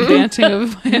 Yeah, it's a dancing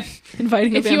of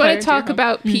inviting. If you want to talk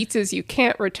about pizzas you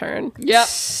can't return. Yep.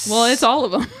 Well, it's all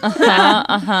of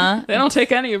them. They don't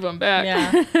take any of them back.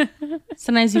 Yeah.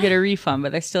 Sometimes you get a refund,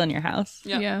 but they're still in your house.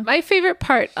 Yeah. My favorite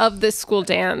part of this school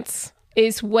dance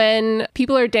is when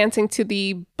people are dancing to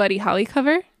the Buddy Holly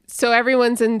cover. So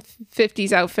everyone's in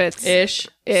 50s outfits. Ish.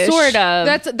 Sort of.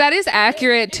 That is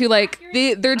accurate to like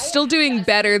they're still doing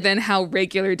better than how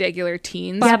regular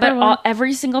teens. Yeah, but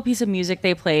every single piece of music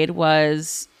they played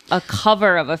was a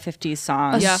cover of a 50s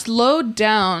song. A slowed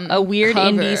down, a weird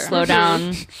cover. indie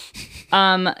slowdown.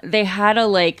 They had a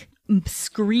like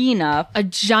screen up, a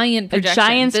giant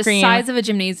projection, the size of a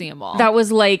gymnasium wall. That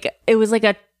was like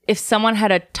if someone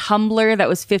had a Tumblr that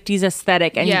was 50s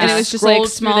aesthetic and you just it was just scrolled like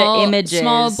small through the images.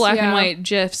 Small black and white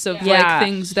GIFs of like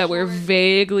things that were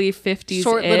vaguely 50s.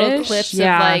 Short little clips of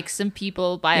like some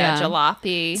people by a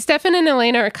jalopy. Stefan and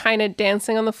Elena are kind of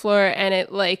dancing on the floor and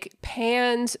it like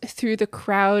pans through the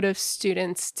crowd of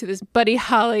students to this Buddy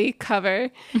Holly cover.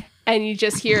 And you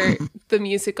just hear the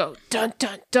music go dun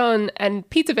dun dun and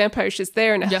Pizza Vampire's just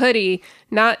there in a hoodie,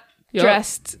 not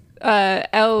dressed.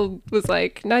 Elle was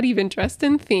like, not even dressed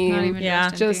in theme. Not even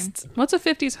dressed in theme. What's a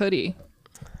 50s hoodie?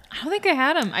 I don't think I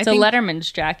had them. It's a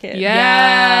Letterman's jacket.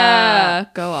 Yeah.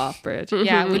 Go off, Bridge.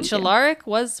 Yeah, which Alaric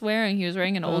was wearing. He was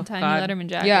wearing an old-timey Letterman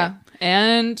jacket. Yeah.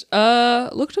 And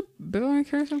looked a bit like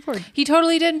Harrison Ford. He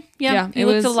totally did. Yeah. He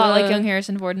looked a lot like young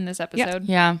Harrison Ford in this episode.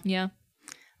 Yeah. Yeah.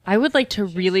 I would like to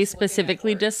really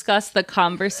specifically discuss the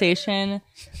conversation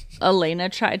Elena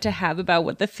tried to have about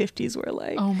what the 50s were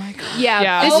like. Oh my God.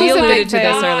 Yeah. This was alluded to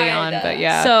this early on, but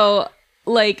yeah. So,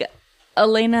 like,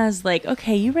 Elena's like,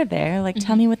 okay, you were there. Like,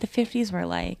 tell me what the 50s were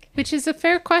like. Which is a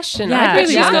fair question. Yeah. I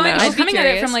really want to know. She's coming at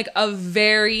it from like a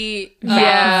very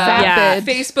vapid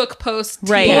Facebook post.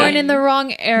 Right. Born in the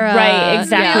wrong era. Right,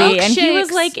 exactly. Yeah. And he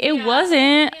was like, it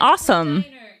wasn't awesome.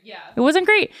 It wasn't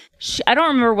great. I don't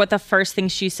remember what the first thing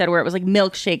she said, where it was like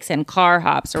milkshakes and car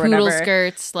hops or Poodle whatever.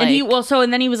 skirts. Like,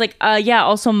 and then he was like,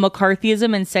 also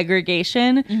McCarthyism and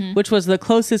segregation, which was the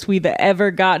closest we've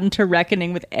ever gotten to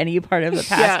reckoning with any part of the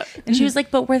past. And she was like,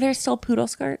 but were there still poodle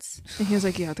skirts? And he was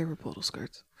like, yeah, there were poodle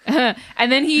skirts.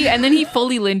 and then he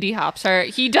fully Lindy hops her.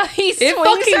 He does. He it swings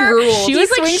fucking her. rules. She was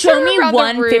like, show me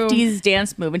one 50s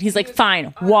dance move, and he's like,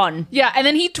 fine, one. Yeah, and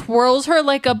then he twirls her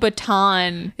like a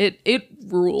baton. It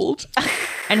ruled.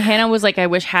 And Hannah was like, I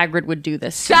wish Hagrid would do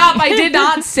this. Stop! I did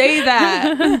not say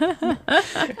that.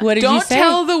 What did you say? Don't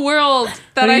tell the world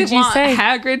that I want say?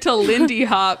 Hagrid to Lindy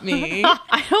hop me.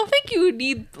 I don't think you would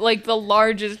need like the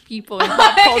largest people in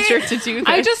pop culture to do this.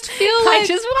 I just feel like I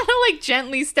just want to like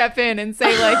gently step in and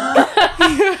say like,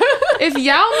 if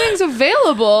Yao Ming's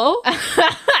available,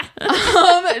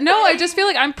 No, I just feel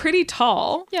like I'm pretty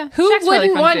tall. Yeah. Who Shaq's really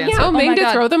wouldn't fun want to dance Yao with. Ming to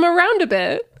God. throw them around a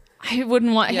bit? I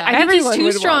wouldn't want. Yeah. I think he's Everyone too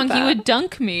would strong. want He that. would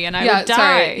dunk me, and I would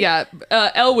die. Yeah.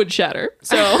 Elle would shatter.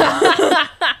 So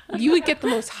You would get the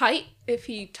most height if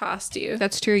he tossed you.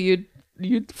 that's true.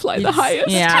 You'd fly the highest.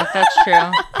 Yeah, that's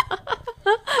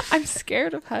true. I'm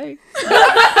scared of heights.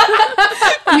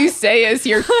 You say as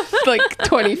you're like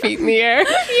 20 feet in the air.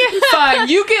 Fine.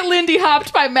 You get Lindy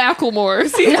hopped by Macklemore.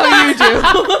 See how you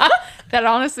do. That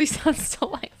honestly sounds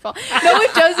delightful. No,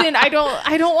 it doesn't. I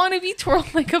don't want to be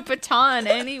twirled like a baton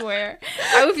anywhere.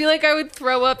 I would feel like I would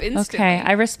throw up instantly. Okay,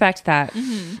 I respect that.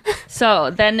 So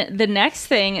then the next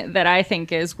thing that I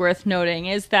think is worth noting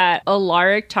is that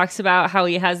Alaric talks about how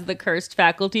he has the cursed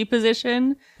faculty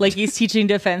position, like he's teaching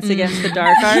defense against the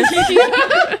dark arts.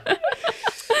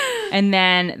 And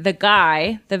then the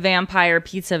guy, the vampire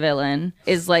pizza villain,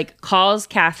 is like calls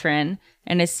Catherine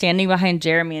and is standing behind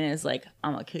Jeremy and is like,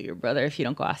 I'm gonna kill your brother if you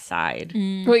don't go outside.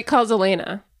 Well, he calls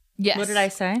Elena. Yes. What did I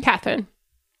say? Catherine.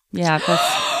 Yeah,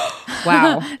 that's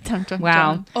wow. Dun, dun,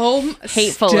 Wow. dun. Oh,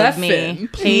 Hateful of me.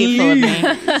 Hateful of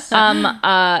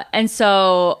me. And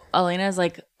so Elena's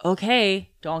like,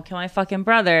 okay, don't kill my fucking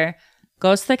brother.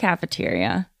 Goes to the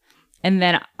cafeteria. And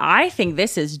then I think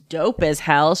this is dope as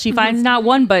hell. She finds not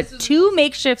one, but two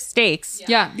makeshift stakes.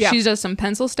 Yeah. She does some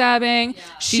pencil stabbing.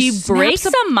 She breaks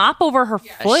a mop over her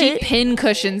foot. She pin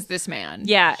cushions this man.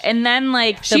 Yeah. And then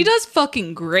like She does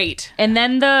fucking great. And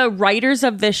then the writers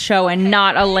of this show and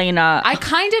not Elena. I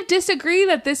kind of disagree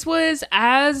that this was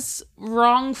as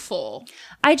wrongful.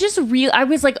 I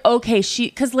was like, okay,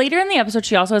 because later in the episode,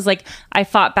 she also was like, I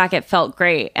fought back, it felt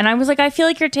great. And I was like, I feel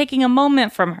like you're taking a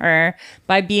moment from her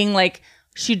by being like,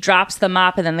 she drops the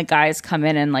mop and then the guys come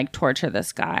in and like torture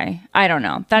this guy. I don't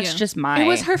know. That's just my... It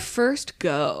was her first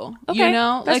go, Okay, you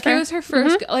know? that's Like, fair. it was her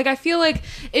first go. Like, I feel like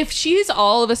if she's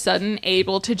all of a sudden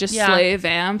able to just slay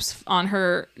vamps on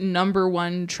her number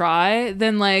one try,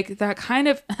 then, like, that kind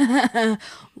of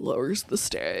lowers the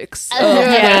stakes.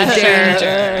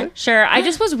 Sure. I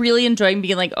just was really enjoying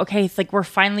being like, okay, it's like we're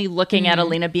finally looking at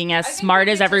Elena being as smart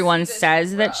as everyone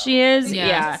says that she is.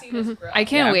 Yeah. I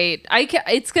can't wait.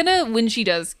 It's gonna when she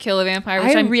does kill a vampire.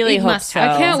 Which I really it hope must so.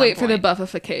 have I at can't some wait for the point.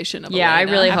 buffification of Yeah, I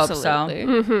Elena. really hope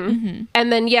Absolutely. so.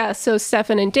 And then, so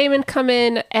Stefan and Damon come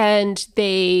in and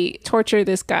they torture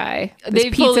this guy, this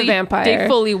pizza vampire. They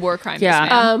fully war crime. Yeah.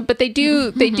 This man. But they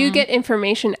do get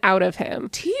information out of him.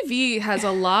 TV has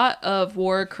a lot of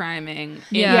war criming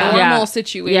in Yeah. normal Yeah.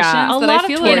 situations. Yeah. A that lot I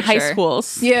feel of in like high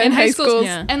schools. Yeah, in high schools.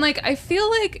 Yeah. And like I feel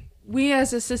like we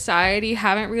as a society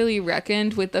haven't really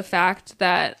reckoned with the fact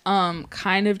that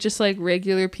kind of just like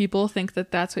regular people think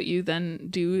that that's what you then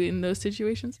do in those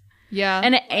situations. Yeah.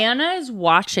 And Anna is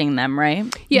watching them, right?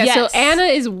 Yeah, Yes. so Anna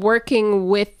is working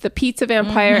with the pizza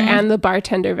vampire and the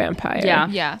bartender vampire. Yeah.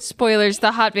 yeah. Spoilers: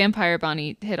 the hot vampire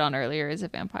Bonnie hit on earlier is a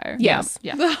vampire. Yes.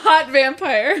 Yeah. The hot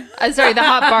vampire. Sorry, the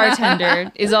hot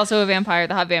bartender is also a vampire.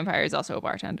 The hot vampire is also a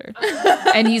bartender,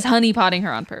 and he's honeypotting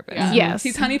her on purpose. Yes.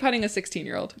 He's honeypotting a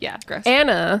 16-year-old. Yeah. Gross.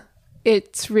 Anna,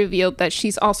 it's revealed that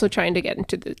she's also trying to get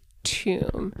into the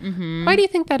tomb. Why do you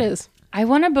think that is? I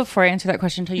want to, before I answer that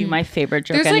question, tell you my favorite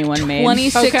joke There's anyone like made.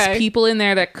 26 Okay. people in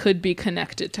there that could be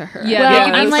connected to her. Yeah. Well, they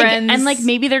could be and like, friends, and like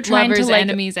maybe they're trying lovers, to like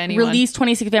enemies, anyone. release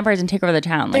 26 vampires and take over the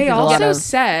town. Like, They there's a lot also of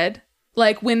said,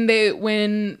 like, when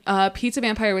Pizza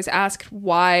Vampire was asked,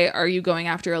 why are you going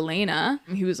after Elena?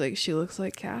 He was like, she looks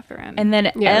like Catherine. And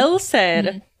then Elle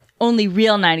said, only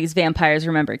real 90s vampires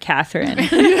remember Catherine.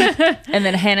 And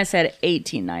then Hannah said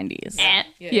 1890s.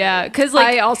 Yeah, because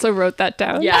like I also wrote that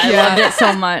down. Yeah, I loved it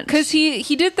so much. because he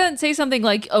did then say something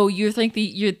like, "Oh, you think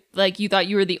you thought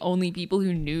you were the only people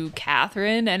who knew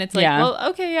Catherine," and it's like, Yeah. well,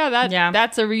 okay,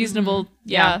 that's a reasonable,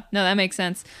 no, that makes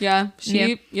sense. yeah,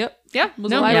 she, Yeah. was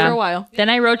No, alive yeah. for a while. Then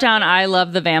I wrote down, I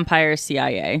love the vampire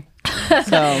CIA.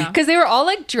 So Because they were all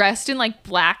like dressed in like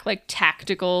black, like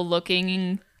tactical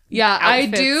looking. Yeah,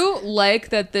 outfits. I do like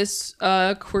that this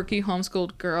quirky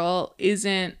homeschooled girl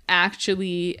isn't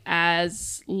actually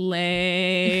as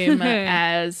lame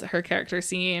as her character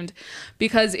seemed,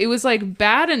 because it was like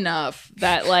bad enough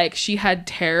that like she had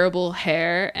terrible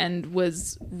hair and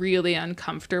was really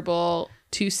uncomfortable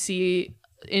to see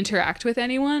interact with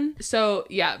anyone. So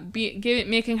yeah,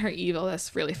 making her evil,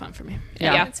 that's really fun for me.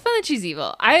 Yeah. It's fun that she's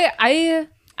evil.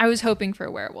 I was hoping for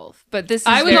a werewolf, but this is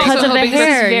I was very, also Because of the hoping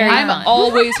hair, for, yeah. I'm fun.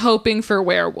 always hoping for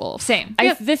werewolf. Same.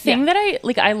 the thing that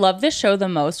I love this show the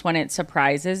most when it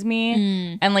surprises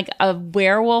me, and like a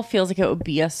werewolf feels like it would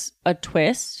be a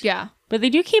twist. Yeah. But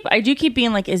I do keep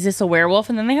being like, is this a werewolf?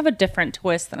 And then they have a different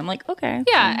twist, and I'm like, okay.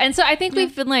 Yeah, and so I think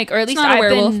we've been like, or at least It's not a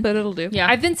werewolf, been, but it'll do. Yeah,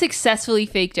 I've been successfully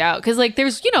faked out because like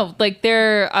there's like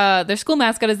their school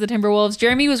mascot is the Timberwolves.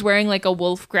 Jeremy was wearing like a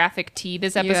wolf graphic tee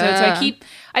this episode, so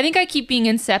I think I keep being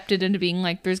incepted into being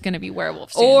like there's gonna be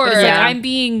werewolves soon. Or but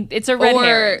it's a red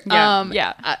herring.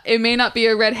 It may not be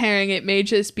a red herring. It may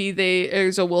just be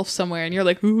there's a wolf somewhere, and you're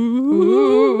like,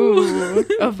 ooh,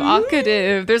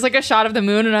 evocative. There's like a shot of the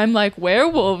moon, and I'm like,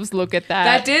 werewolves. Look at that.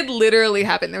 That did literally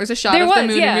happen. There was a shot of the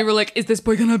moon, and we were like, is this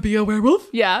boy gonna be a werewolf?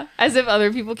 Yeah, as if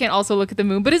other people can't also look at the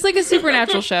moon, but it's like a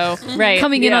supernatural show, right?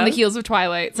 Coming in on the heels of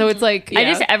Twilight, so it's like I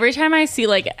just every time I see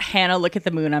like Hannah look at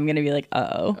the moon, I'm gonna be like,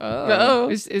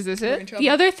 is this it? The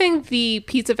other thing the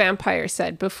pizza vampire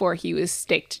said before he was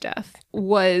staked to death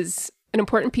was an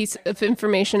important piece of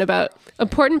information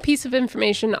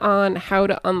on how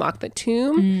to unlock the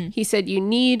tomb. He said you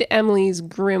need Emily's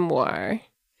grimoire.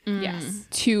 Yes.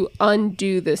 To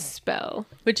undo the spell.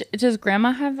 Which, does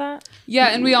Grandma have that? Yeah,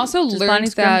 and we also learned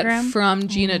Bonnie's that from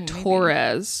Gina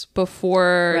Torres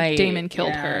before Damon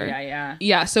killed her.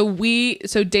 Yeah, so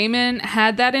Damon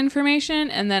had that information,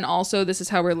 and then also this is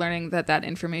how we're learning that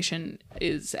information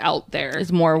is out there.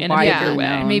 Is more wider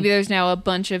way. Maybe there's now a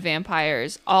bunch of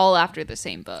vampires all after the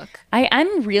same book.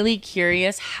 I'm really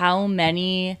curious how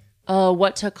many...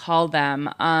 what to call them?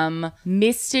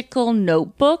 Mystical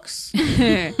notebooks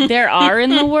there are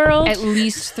in the world. At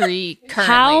least 3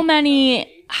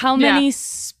 currently. How many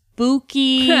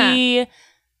spooky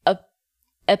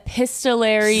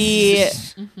epistolary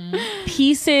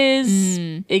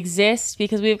pieces exist?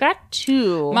 Because we've got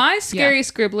 2. My scary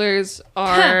scribblers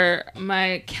are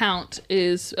my count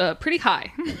is pretty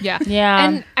high. Yeah. Yeah.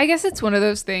 And I guess it's one of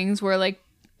those things where like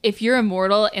if you're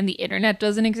immortal and the internet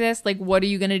doesn't exist, like what are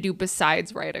you going to do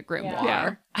besides write a grimoire?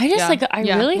 Yeah. I just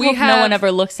really hope no one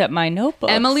ever looks at my notebook.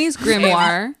 Emily's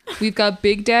grimoire. We've got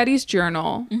Big Daddy's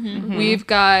journal. We've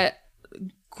got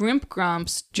Grimp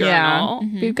Grump's journal.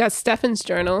 We've got Stefan's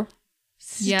journal.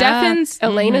 Stefan's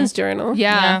Elena's journal.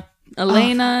 Yeah.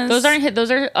 Elena's. Those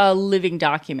are living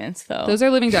documents, though. Those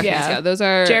are living documents. Yeah, those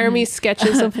are Jeremy's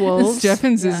sketches of wolves.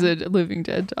 Stefan's is a living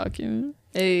dead document.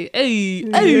 Hey.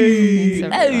 Thanks,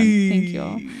 everyone. Thank you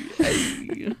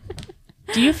all.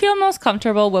 Do you feel most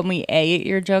comfortable when we at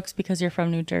your jokes because you're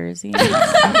from New Jersey?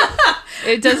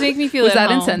 It does make me feel Was that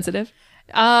home. insensitive?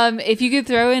 If you could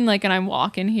throw in like, and I'm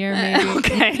walking here, maybe.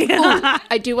 Okay.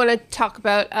 I do want to talk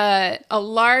about a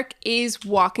lark is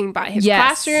walking by his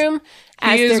classroom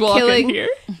as He is they're walking killing. here.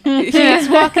 He is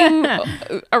walking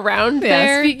around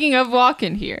there. Speaking of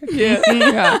walking here,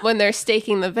 When they're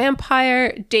staking the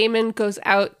vampire, Damon goes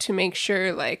out to make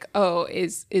sure, like, oh,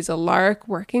 is a lark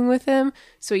working with him?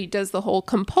 So he does the whole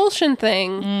compulsion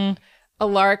thing. A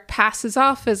lark passes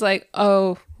off as like,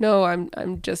 oh no,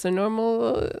 I'm just a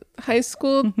normal high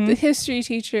school history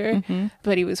teacher,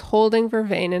 but he was holding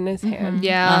vervain in his hand.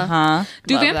 yeah.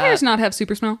 Do vampires not have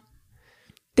super smell?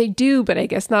 They do, but I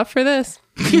guess not for this.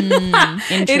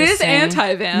 It is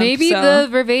anti-vamp. Maybe so. the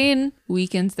vervain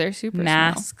weakens their super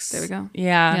masks. There we go.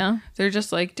 Yeah. They're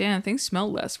just like, damn, things smell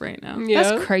less right now. Yeah.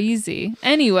 That's crazy.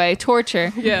 Anyway,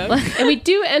 torture. Yeah. And we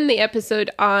do end the episode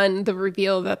on the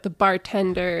reveal that the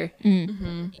bartender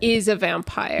is a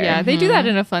vampire. Yeah, they do that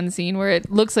in a fun scene where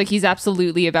it looks like he's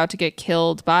absolutely about to get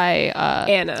killed by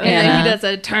Anna. And then he does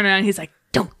a turnaround. And he's like,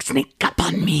 don't sneak up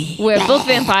on me. We're both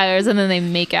vampires, and then they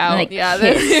make out. Like,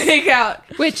 they make out.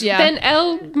 Which then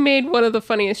Elle made one of the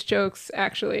funniest jokes,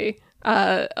 actually,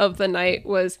 of the night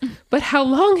was, but how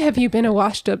long have you been a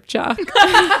washed up jock?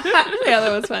 Yeah,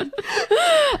 that was fun.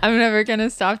 I'm never gonna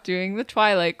stop doing the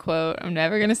Twilight quote. I'm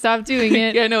never gonna stop doing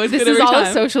it. Yeah, no, it's this good is every all time.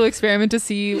 a social experiment to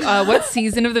see what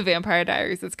season of the Vampire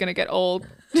Diaries it's gonna get old.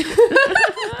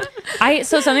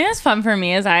 So something that's fun for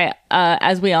me is I,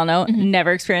 as we all know,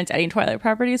 never experienced any Twilight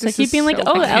properties. So I keep being like, so-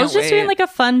 I I was just can't doing like a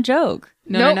fun joke.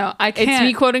 No, I can't. It's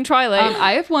me quoting Twilight.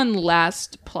 I have one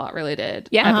last plot related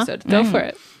Yeah, episode. go for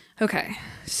it. Okay,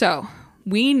 so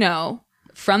we know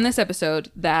from this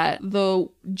episode that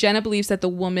Jenna believes that the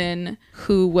woman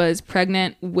who was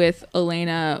pregnant with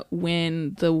Elena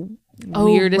when the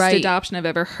weirdest adoption I've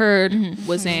ever heard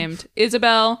was named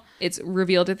Isabel. It's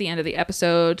revealed at the end of the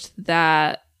episode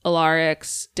that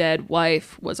Alaric's dead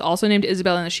wife was also named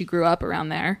Isabel and that she grew up around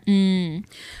there.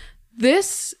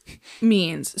 This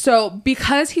means, so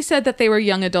because he said that they were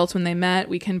young adults when they met,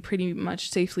 we can pretty much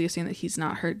safely assume that he's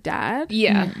not her dad.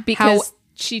 Yeah, because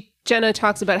Jenna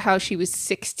talks about how she was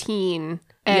 16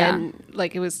 and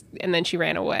like it was, and then she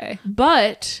ran away.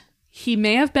 But he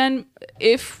may have been,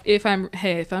 if I'm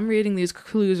reading these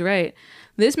clues right,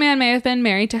 this man may have been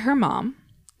married to her mom.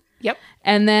 Yep.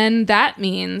 And then that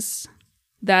means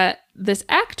that this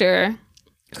actor,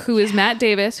 who is Matt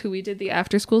Davis, who we did the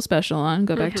after school special on,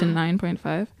 go back to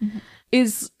 9.5,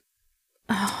 is,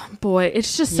 oh boy,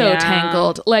 it's just so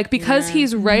tangled. Like, because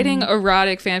he's writing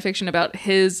erotic fan fiction about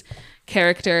his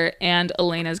character and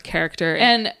Elena's character,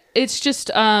 and it's just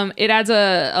it adds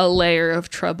a layer of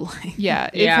troubling.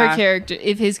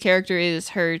 If his character is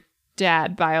her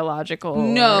dad biological,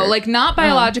 no, like not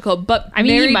biological, but I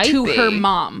mean, married to her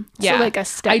mom. So like a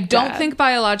stepdad. I don't think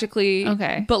biologically,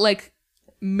 okay, but like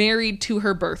married to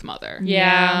her birth mother.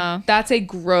 Yeah. That's a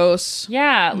gross,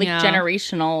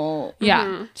 generational.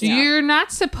 You're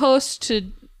not supposed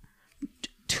to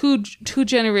two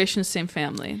generations same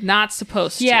family, not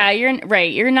supposed to. You're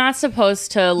right, you're not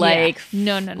supposed to like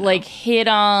no like hit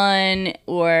on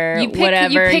or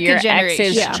whatever your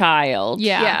ex's child.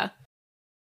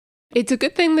 It's a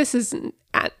good thing this is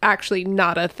actually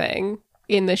not a thing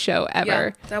in the show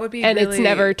ever. That would be, and really it's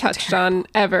never touched on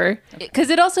ever, because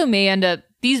it also may end up,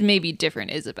 these may be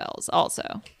different Isabels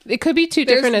also. It could be two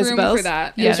different Isabels. Isabels. For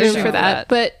that. There's room for that.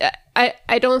 But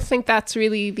I don't think that's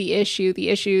really the issue. The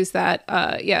issue is that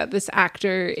this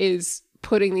actor is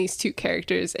putting these two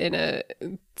characters in a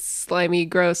slimy,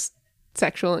 gross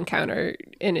sexual encounter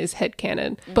in his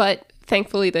headcanon. But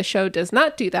thankfully the show does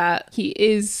not do that. He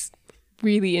is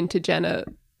really into Jenna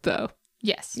though.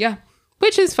 Yes. Yeah.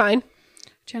 Which is fine.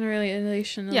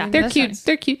 Generalization. Yeah, They're cute. Fine.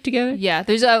 They're cute together. Yeah.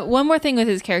 There's one more thing with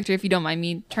his character, if you don't mind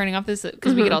me turning off this,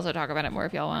 because we could also talk about it more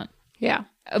if y'all want. Yeah.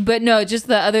 But no, just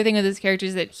the other thing with his character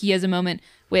is that he has a moment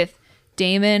with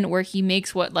Damon where he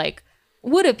makes what like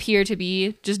would appear to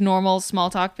be just normal small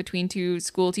talk between two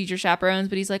school teacher chaperones,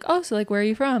 but he's like, oh, so like, where are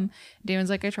you from? Damon's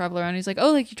like, I travel around. He's like,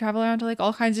 oh, like you travel around to like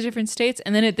all kinds of different states.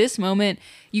 And then at this moment,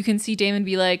 you can see Damon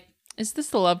be like, is this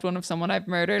the loved one of someone I've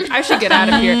murdered? I should get out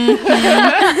of here.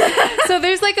 So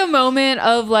there's like a moment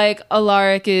of like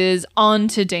Alaric is on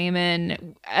to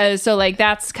Damon. So like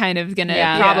that's kind of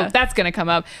gonna that's gonna come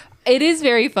up. It is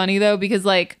very funny though, because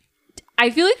like I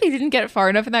feel like they didn't get far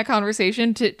enough in that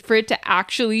conversation for it to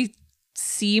actually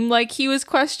seem like he was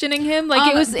questioning him.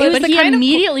 Like it was but the he kind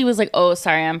immediately was like, oh,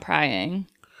 sorry, I'm prying.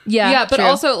 Yeah, but true.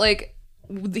 also like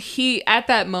he at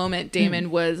that moment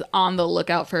Damon was on the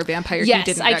lookout for a vampire. Yes,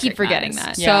 he didn't I keep recognize. forgetting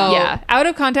that. So out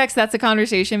of context, that's a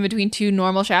conversation between two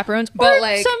normal chaperones, but or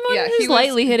like someone who's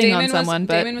lightly hitting Damon on someone.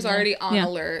 But Damon was already on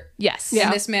alert. Yes,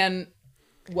 and this man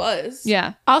was.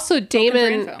 Yeah. Also,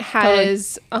 Damon info.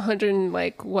 has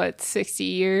 160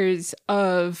 years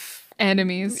of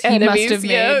enemies he must have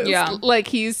made. Yeah, like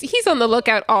he's on the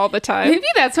lookout all the time. Maybe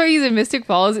that's why he's in Mystic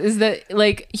Falls, is that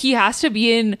like he has to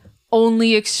be in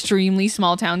only extremely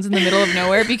small towns in the middle of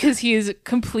nowhere because he is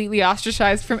completely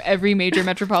ostracized from every major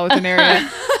metropolitan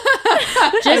area.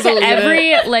 Just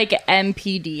every like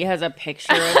MPD has a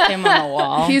picture of him on the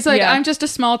wall. He's like, I'm just a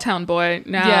small town boy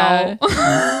now.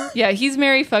 Yeah, he's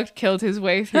married, fucked, killed his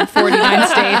way through 49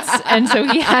 states, and so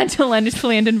he had to land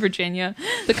in Virginia.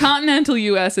 The continental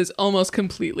U.S. is almost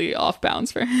completely off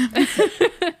bounds for him.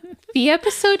 The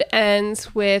episode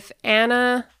ends with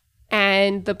Anna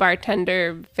and the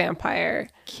bartender vampire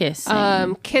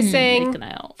kissing. Kissing.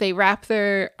 They wrap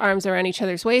their arms around each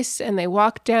other's waists and they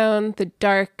walk down the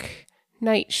dark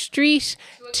night street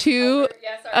to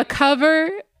a cover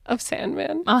of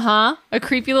Sandman. A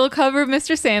creepy little cover of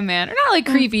Mr. Sandman. Or not like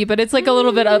creepy, but it's like a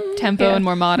little bit up tempo and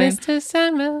more modern. Mr.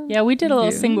 Sandman. Yeah, we did a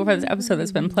little single for this episode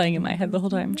that's been playing in my head the whole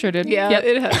time. Sure did. Yeah,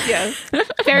 it has. Yeah,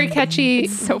 very catchy.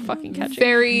 So fucking catchy.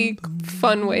 Very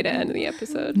fun way to end the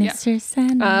episode. Mr.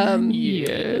 Sandman.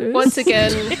 Yes. Once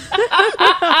again.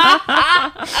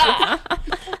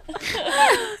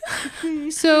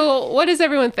 So, what does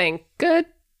everyone think? Good?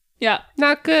 Yeah.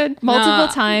 Not good? Multiple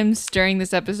times during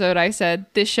this episode, I said,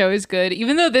 this show is good.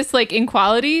 Even though this, like, in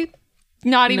quality,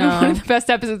 not even one of the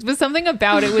best episodes, but something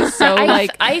about it was so,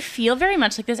 like... I feel very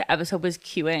much like this episode was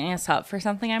queuing us up for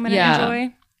something I'm going to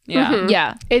enjoy. Yeah. Mm-hmm.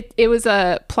 Yeah. It was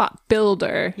a plot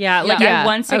builder. Yeah. Like, Yeah. I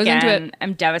once I was into again,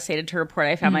 I'm devastated to report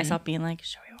I found myself being like,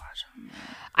 should we watch them?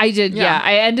 I did,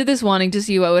 I ended this wanting to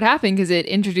see what would happen because it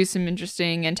introduced some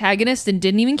interesting antagonists and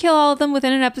didn't even kill all of them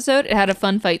within an episode. It had a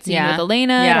fun fight scene with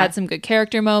Elena. It had some good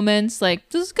character moments. Like,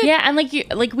 this is good. Yeah, and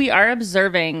like we are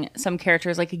observing some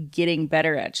characters like getting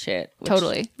better at shit. Which,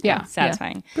 Totally. Yeah.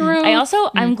 satisfying. Gross. I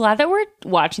also I'm glad that we're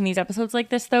watching these episodes like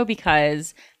this though,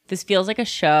 because this feels like a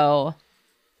show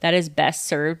that is best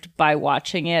served by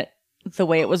watching it the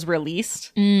way it was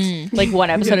released, like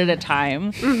one episode at a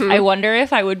time. I wonder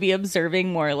if I would be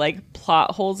observing more like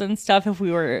plot holes and stuff if we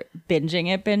were binging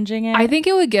it. I think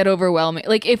it would get overwhelming.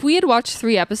 Like, if we had watched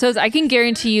 3 episodes, I can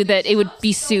guarantee you that it would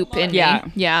be soup in me.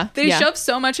 Yeah. They shove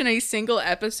so much in a single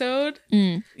episode.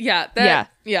 Yeah.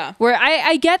 Yeah. Where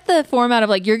I get the format of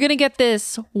like, you're going to get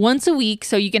this once a week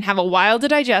so you can have a while to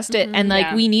digest it. And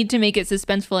like, we need to make it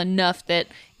suspenseful enough that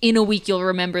in a week you'll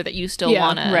remember that you still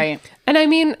want to. Right. And I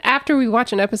mean, after we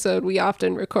watch an episode, we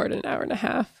often record an hour and a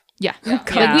half. Yeah. Like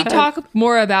we talk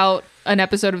more about an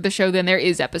episode of the show than there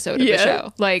is episode of the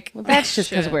show. Like, That's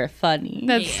just because we're funny.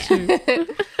 that's true.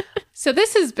 So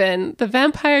this has been The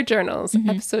Vampire Journals,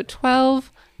 episode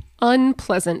 12,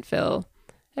 Unpleasantville.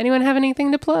 Anyone have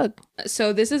anything to plug?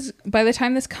 So this is, by the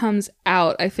time this comes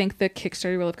out, I think the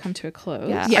Kickstarter will have come to a close.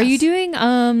 Yeah. Yes. Are you doing,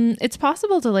 it's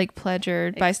possible to like pledge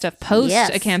or buy stuff post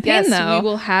a campaign though.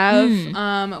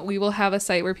 We will have a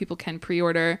site where people can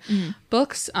pre-order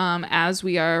books as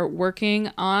we are working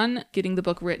on getting the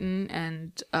book written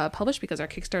and published because our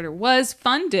Kickstarter was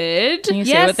funded. Can you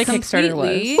say what the Kickstarter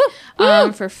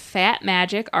was? For Fat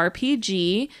Magic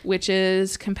RPG, which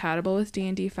is compatible with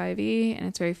D&D 5e, and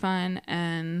it's very fun.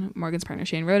 And Morgan's partner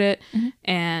Shane wrote it.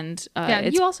 And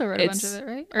you also wrote a bunch of it,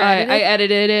 right? Or I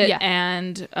edited it Yeah.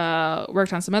 and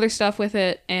worked on some other stuff with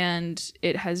it, and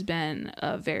it has been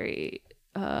very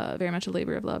much a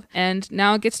labor of love. And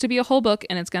now it gets to be a whole book,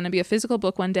 and it's going to be a physical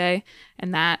book one day,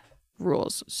 and that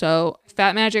rules. So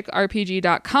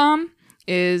fatmagicrpg.com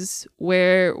is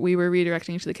where we were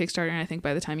redirecting to the Kickstarter, and I think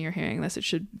by the time you're hearing this, it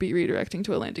should be redirecting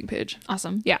to a landing page.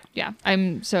 Awesome. Yeah.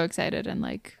 I'm so excited and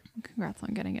like, congrats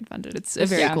on getting it funded. It's a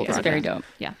very cool It's project. very dope.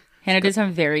 Yeah. Hannah did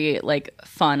some very like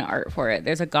fun art for it.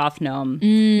 There's a goth gnome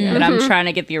that I'm trying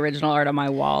to get the original art on my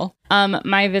wall.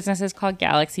 My business is called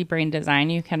Galaxy Brain Design.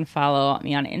 You can follow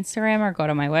me on Instagram or go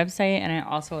to my website. And I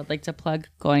also would like to plug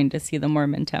going to see the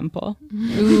Mormon Temple.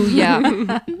 Ooh,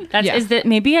 yeah. Is that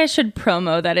maybe I should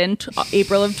promo that in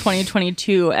April of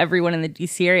 2022, everyone in the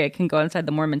DC area can go inside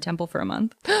the Mormon Temple for a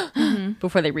month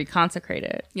before they reconsecrate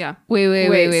it. Yeah. So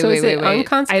is it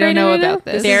unconsecrated I don't know right now? about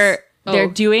this. They're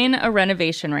doing a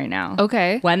renovation right now.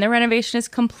 Okay. When the renovation is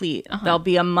complete, there'll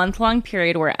be a month-long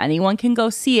period where anyone can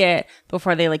go see it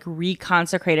before they like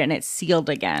reconsecrate it and it's sealed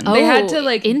again. They had to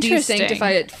like interesting.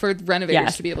 desanctify it for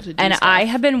renovators to be able to do and stuff. I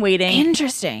have been waiting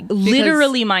Interesting.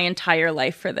 literally my entire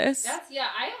life for this.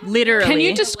 Literally. Can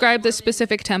you describe the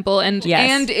specific temple and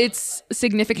its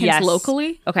significance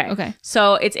locally? Okay.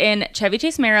 So it's in Chevy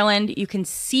Chase, Maryland. You can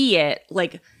see it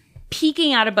like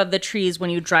peeking out above the trees when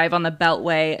you drive on the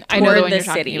Beltway toward the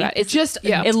city. It's just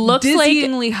It looks like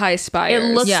dizzyingly high spires. It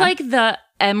looks like the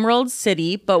Emerald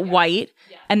City, but white.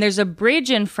 And there's a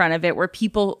bridge in front of it where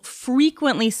people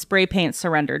frequently spray paint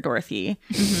 "Surrender, Dorothy,"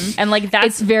 and like that's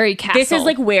It's very castle. This is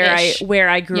like where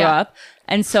I grew up,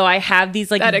 and so I have these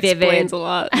like That vivid. explains a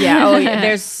lot. Yeah. Oh yeah.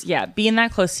 There's being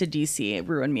that close to DC it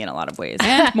ruined me in a lot of ways.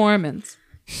 and Mormons.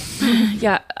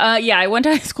 I went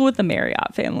to high school with the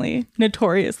Marriott family,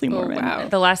 notoriously Mormon. wow.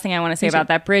 The last thing I want to say about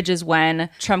that bridge is when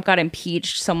Trump got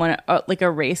impeached, someone like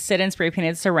erased it and spray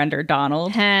painted "Surrender,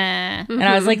 Donald." And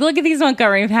I was like, look at these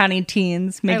Montgomery County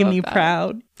teens making me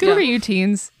proud. Good for you,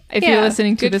 teens. If you're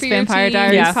listening to Good this for your Vampire teens.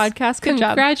 Diaries Yes. podcast, good job.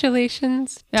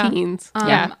 Congratulations, teens.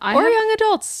 Yeah. Or young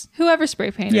adults, whoever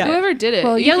spray painted. Yeah. Whoever did it.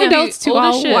 Well, You young can be adults to old as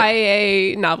all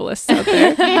shit. YA novelists out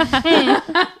there.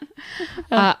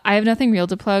 I have nothing real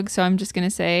to plug, so I'm just going to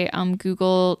say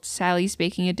Google Sally's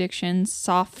Baking Addiction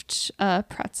soft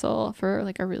pretzel for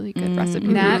like a really good recipe. that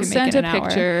you Nat can make sent in a an hour.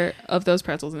 picture of those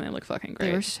pretzels and they look fucking great.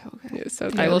 They were so good. It was so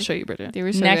I will show you, Bridget. They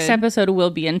were so Next good. episode, we'll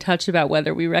be in touch about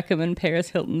whether we recommend Paris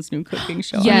Hilton's new cooking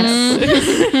show. Yes.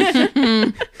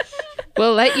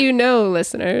 We'll let you know,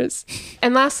 listeners.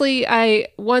 And lastly, I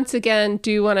once again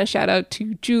do want to shout out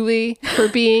to Julie for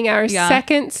being our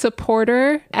second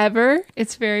supporter ever.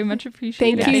 It's very much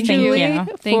appreciated. Thank you, Thank Julie, you.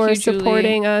 for you, Julie.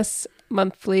 supporting us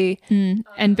monthly.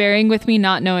 And bearing with me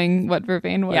not knowing what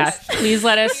Vervain was. Yes. Please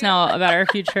let us know about our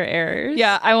future errors.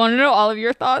 Yeah, I want to know all of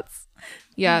your thoughts.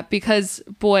 Yeah, because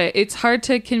boy, it's hard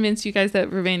to convince you guys that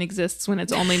Vervain exists when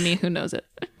it's only me who knows it.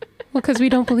 Well, because we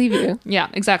don't believe you. Yeah,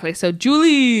 exactly. So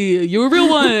Julie, you're a real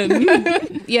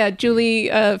one. Yeah, Julie,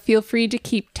 feel free to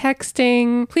keep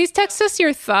texting. Please text us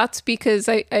your thoughts because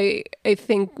I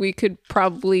think we could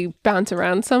probably bounce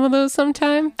around some of those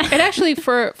sometime. And actually,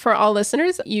 for all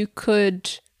listeners, you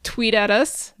could tweet at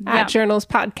us at Journals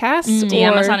Podcast.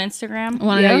 DM or us on Instagram. I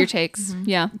want to know your takes.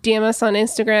 Yeah. DM us on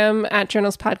Instagram at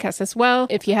Journals Podcast as well.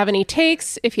 If you have any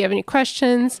takes, if you have any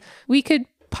questions, we could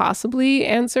possibly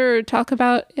answer or talk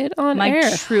about it on My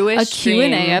air. truest A Q&A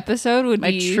dream. episode would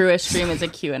My be... truest dream is a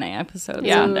Q&A episode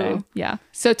Yeah. someday. Yeah.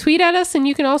 So tweet at us and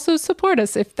you can also support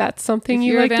us if that's something If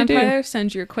you you're like a to do. vampire,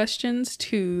 send your questions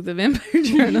to the Vampire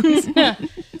Journals.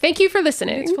 Thank you for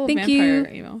listening. It's full of Thank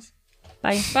vampire you. emails.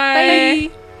 Bye.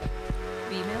 Bye.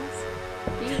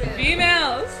 Females?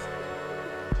 Females.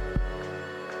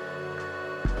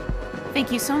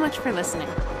 Thank you so much for listening.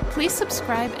 Please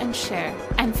subscribe and share,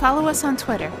 and follow us on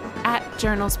Twitter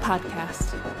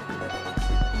 @JournalsPodcast.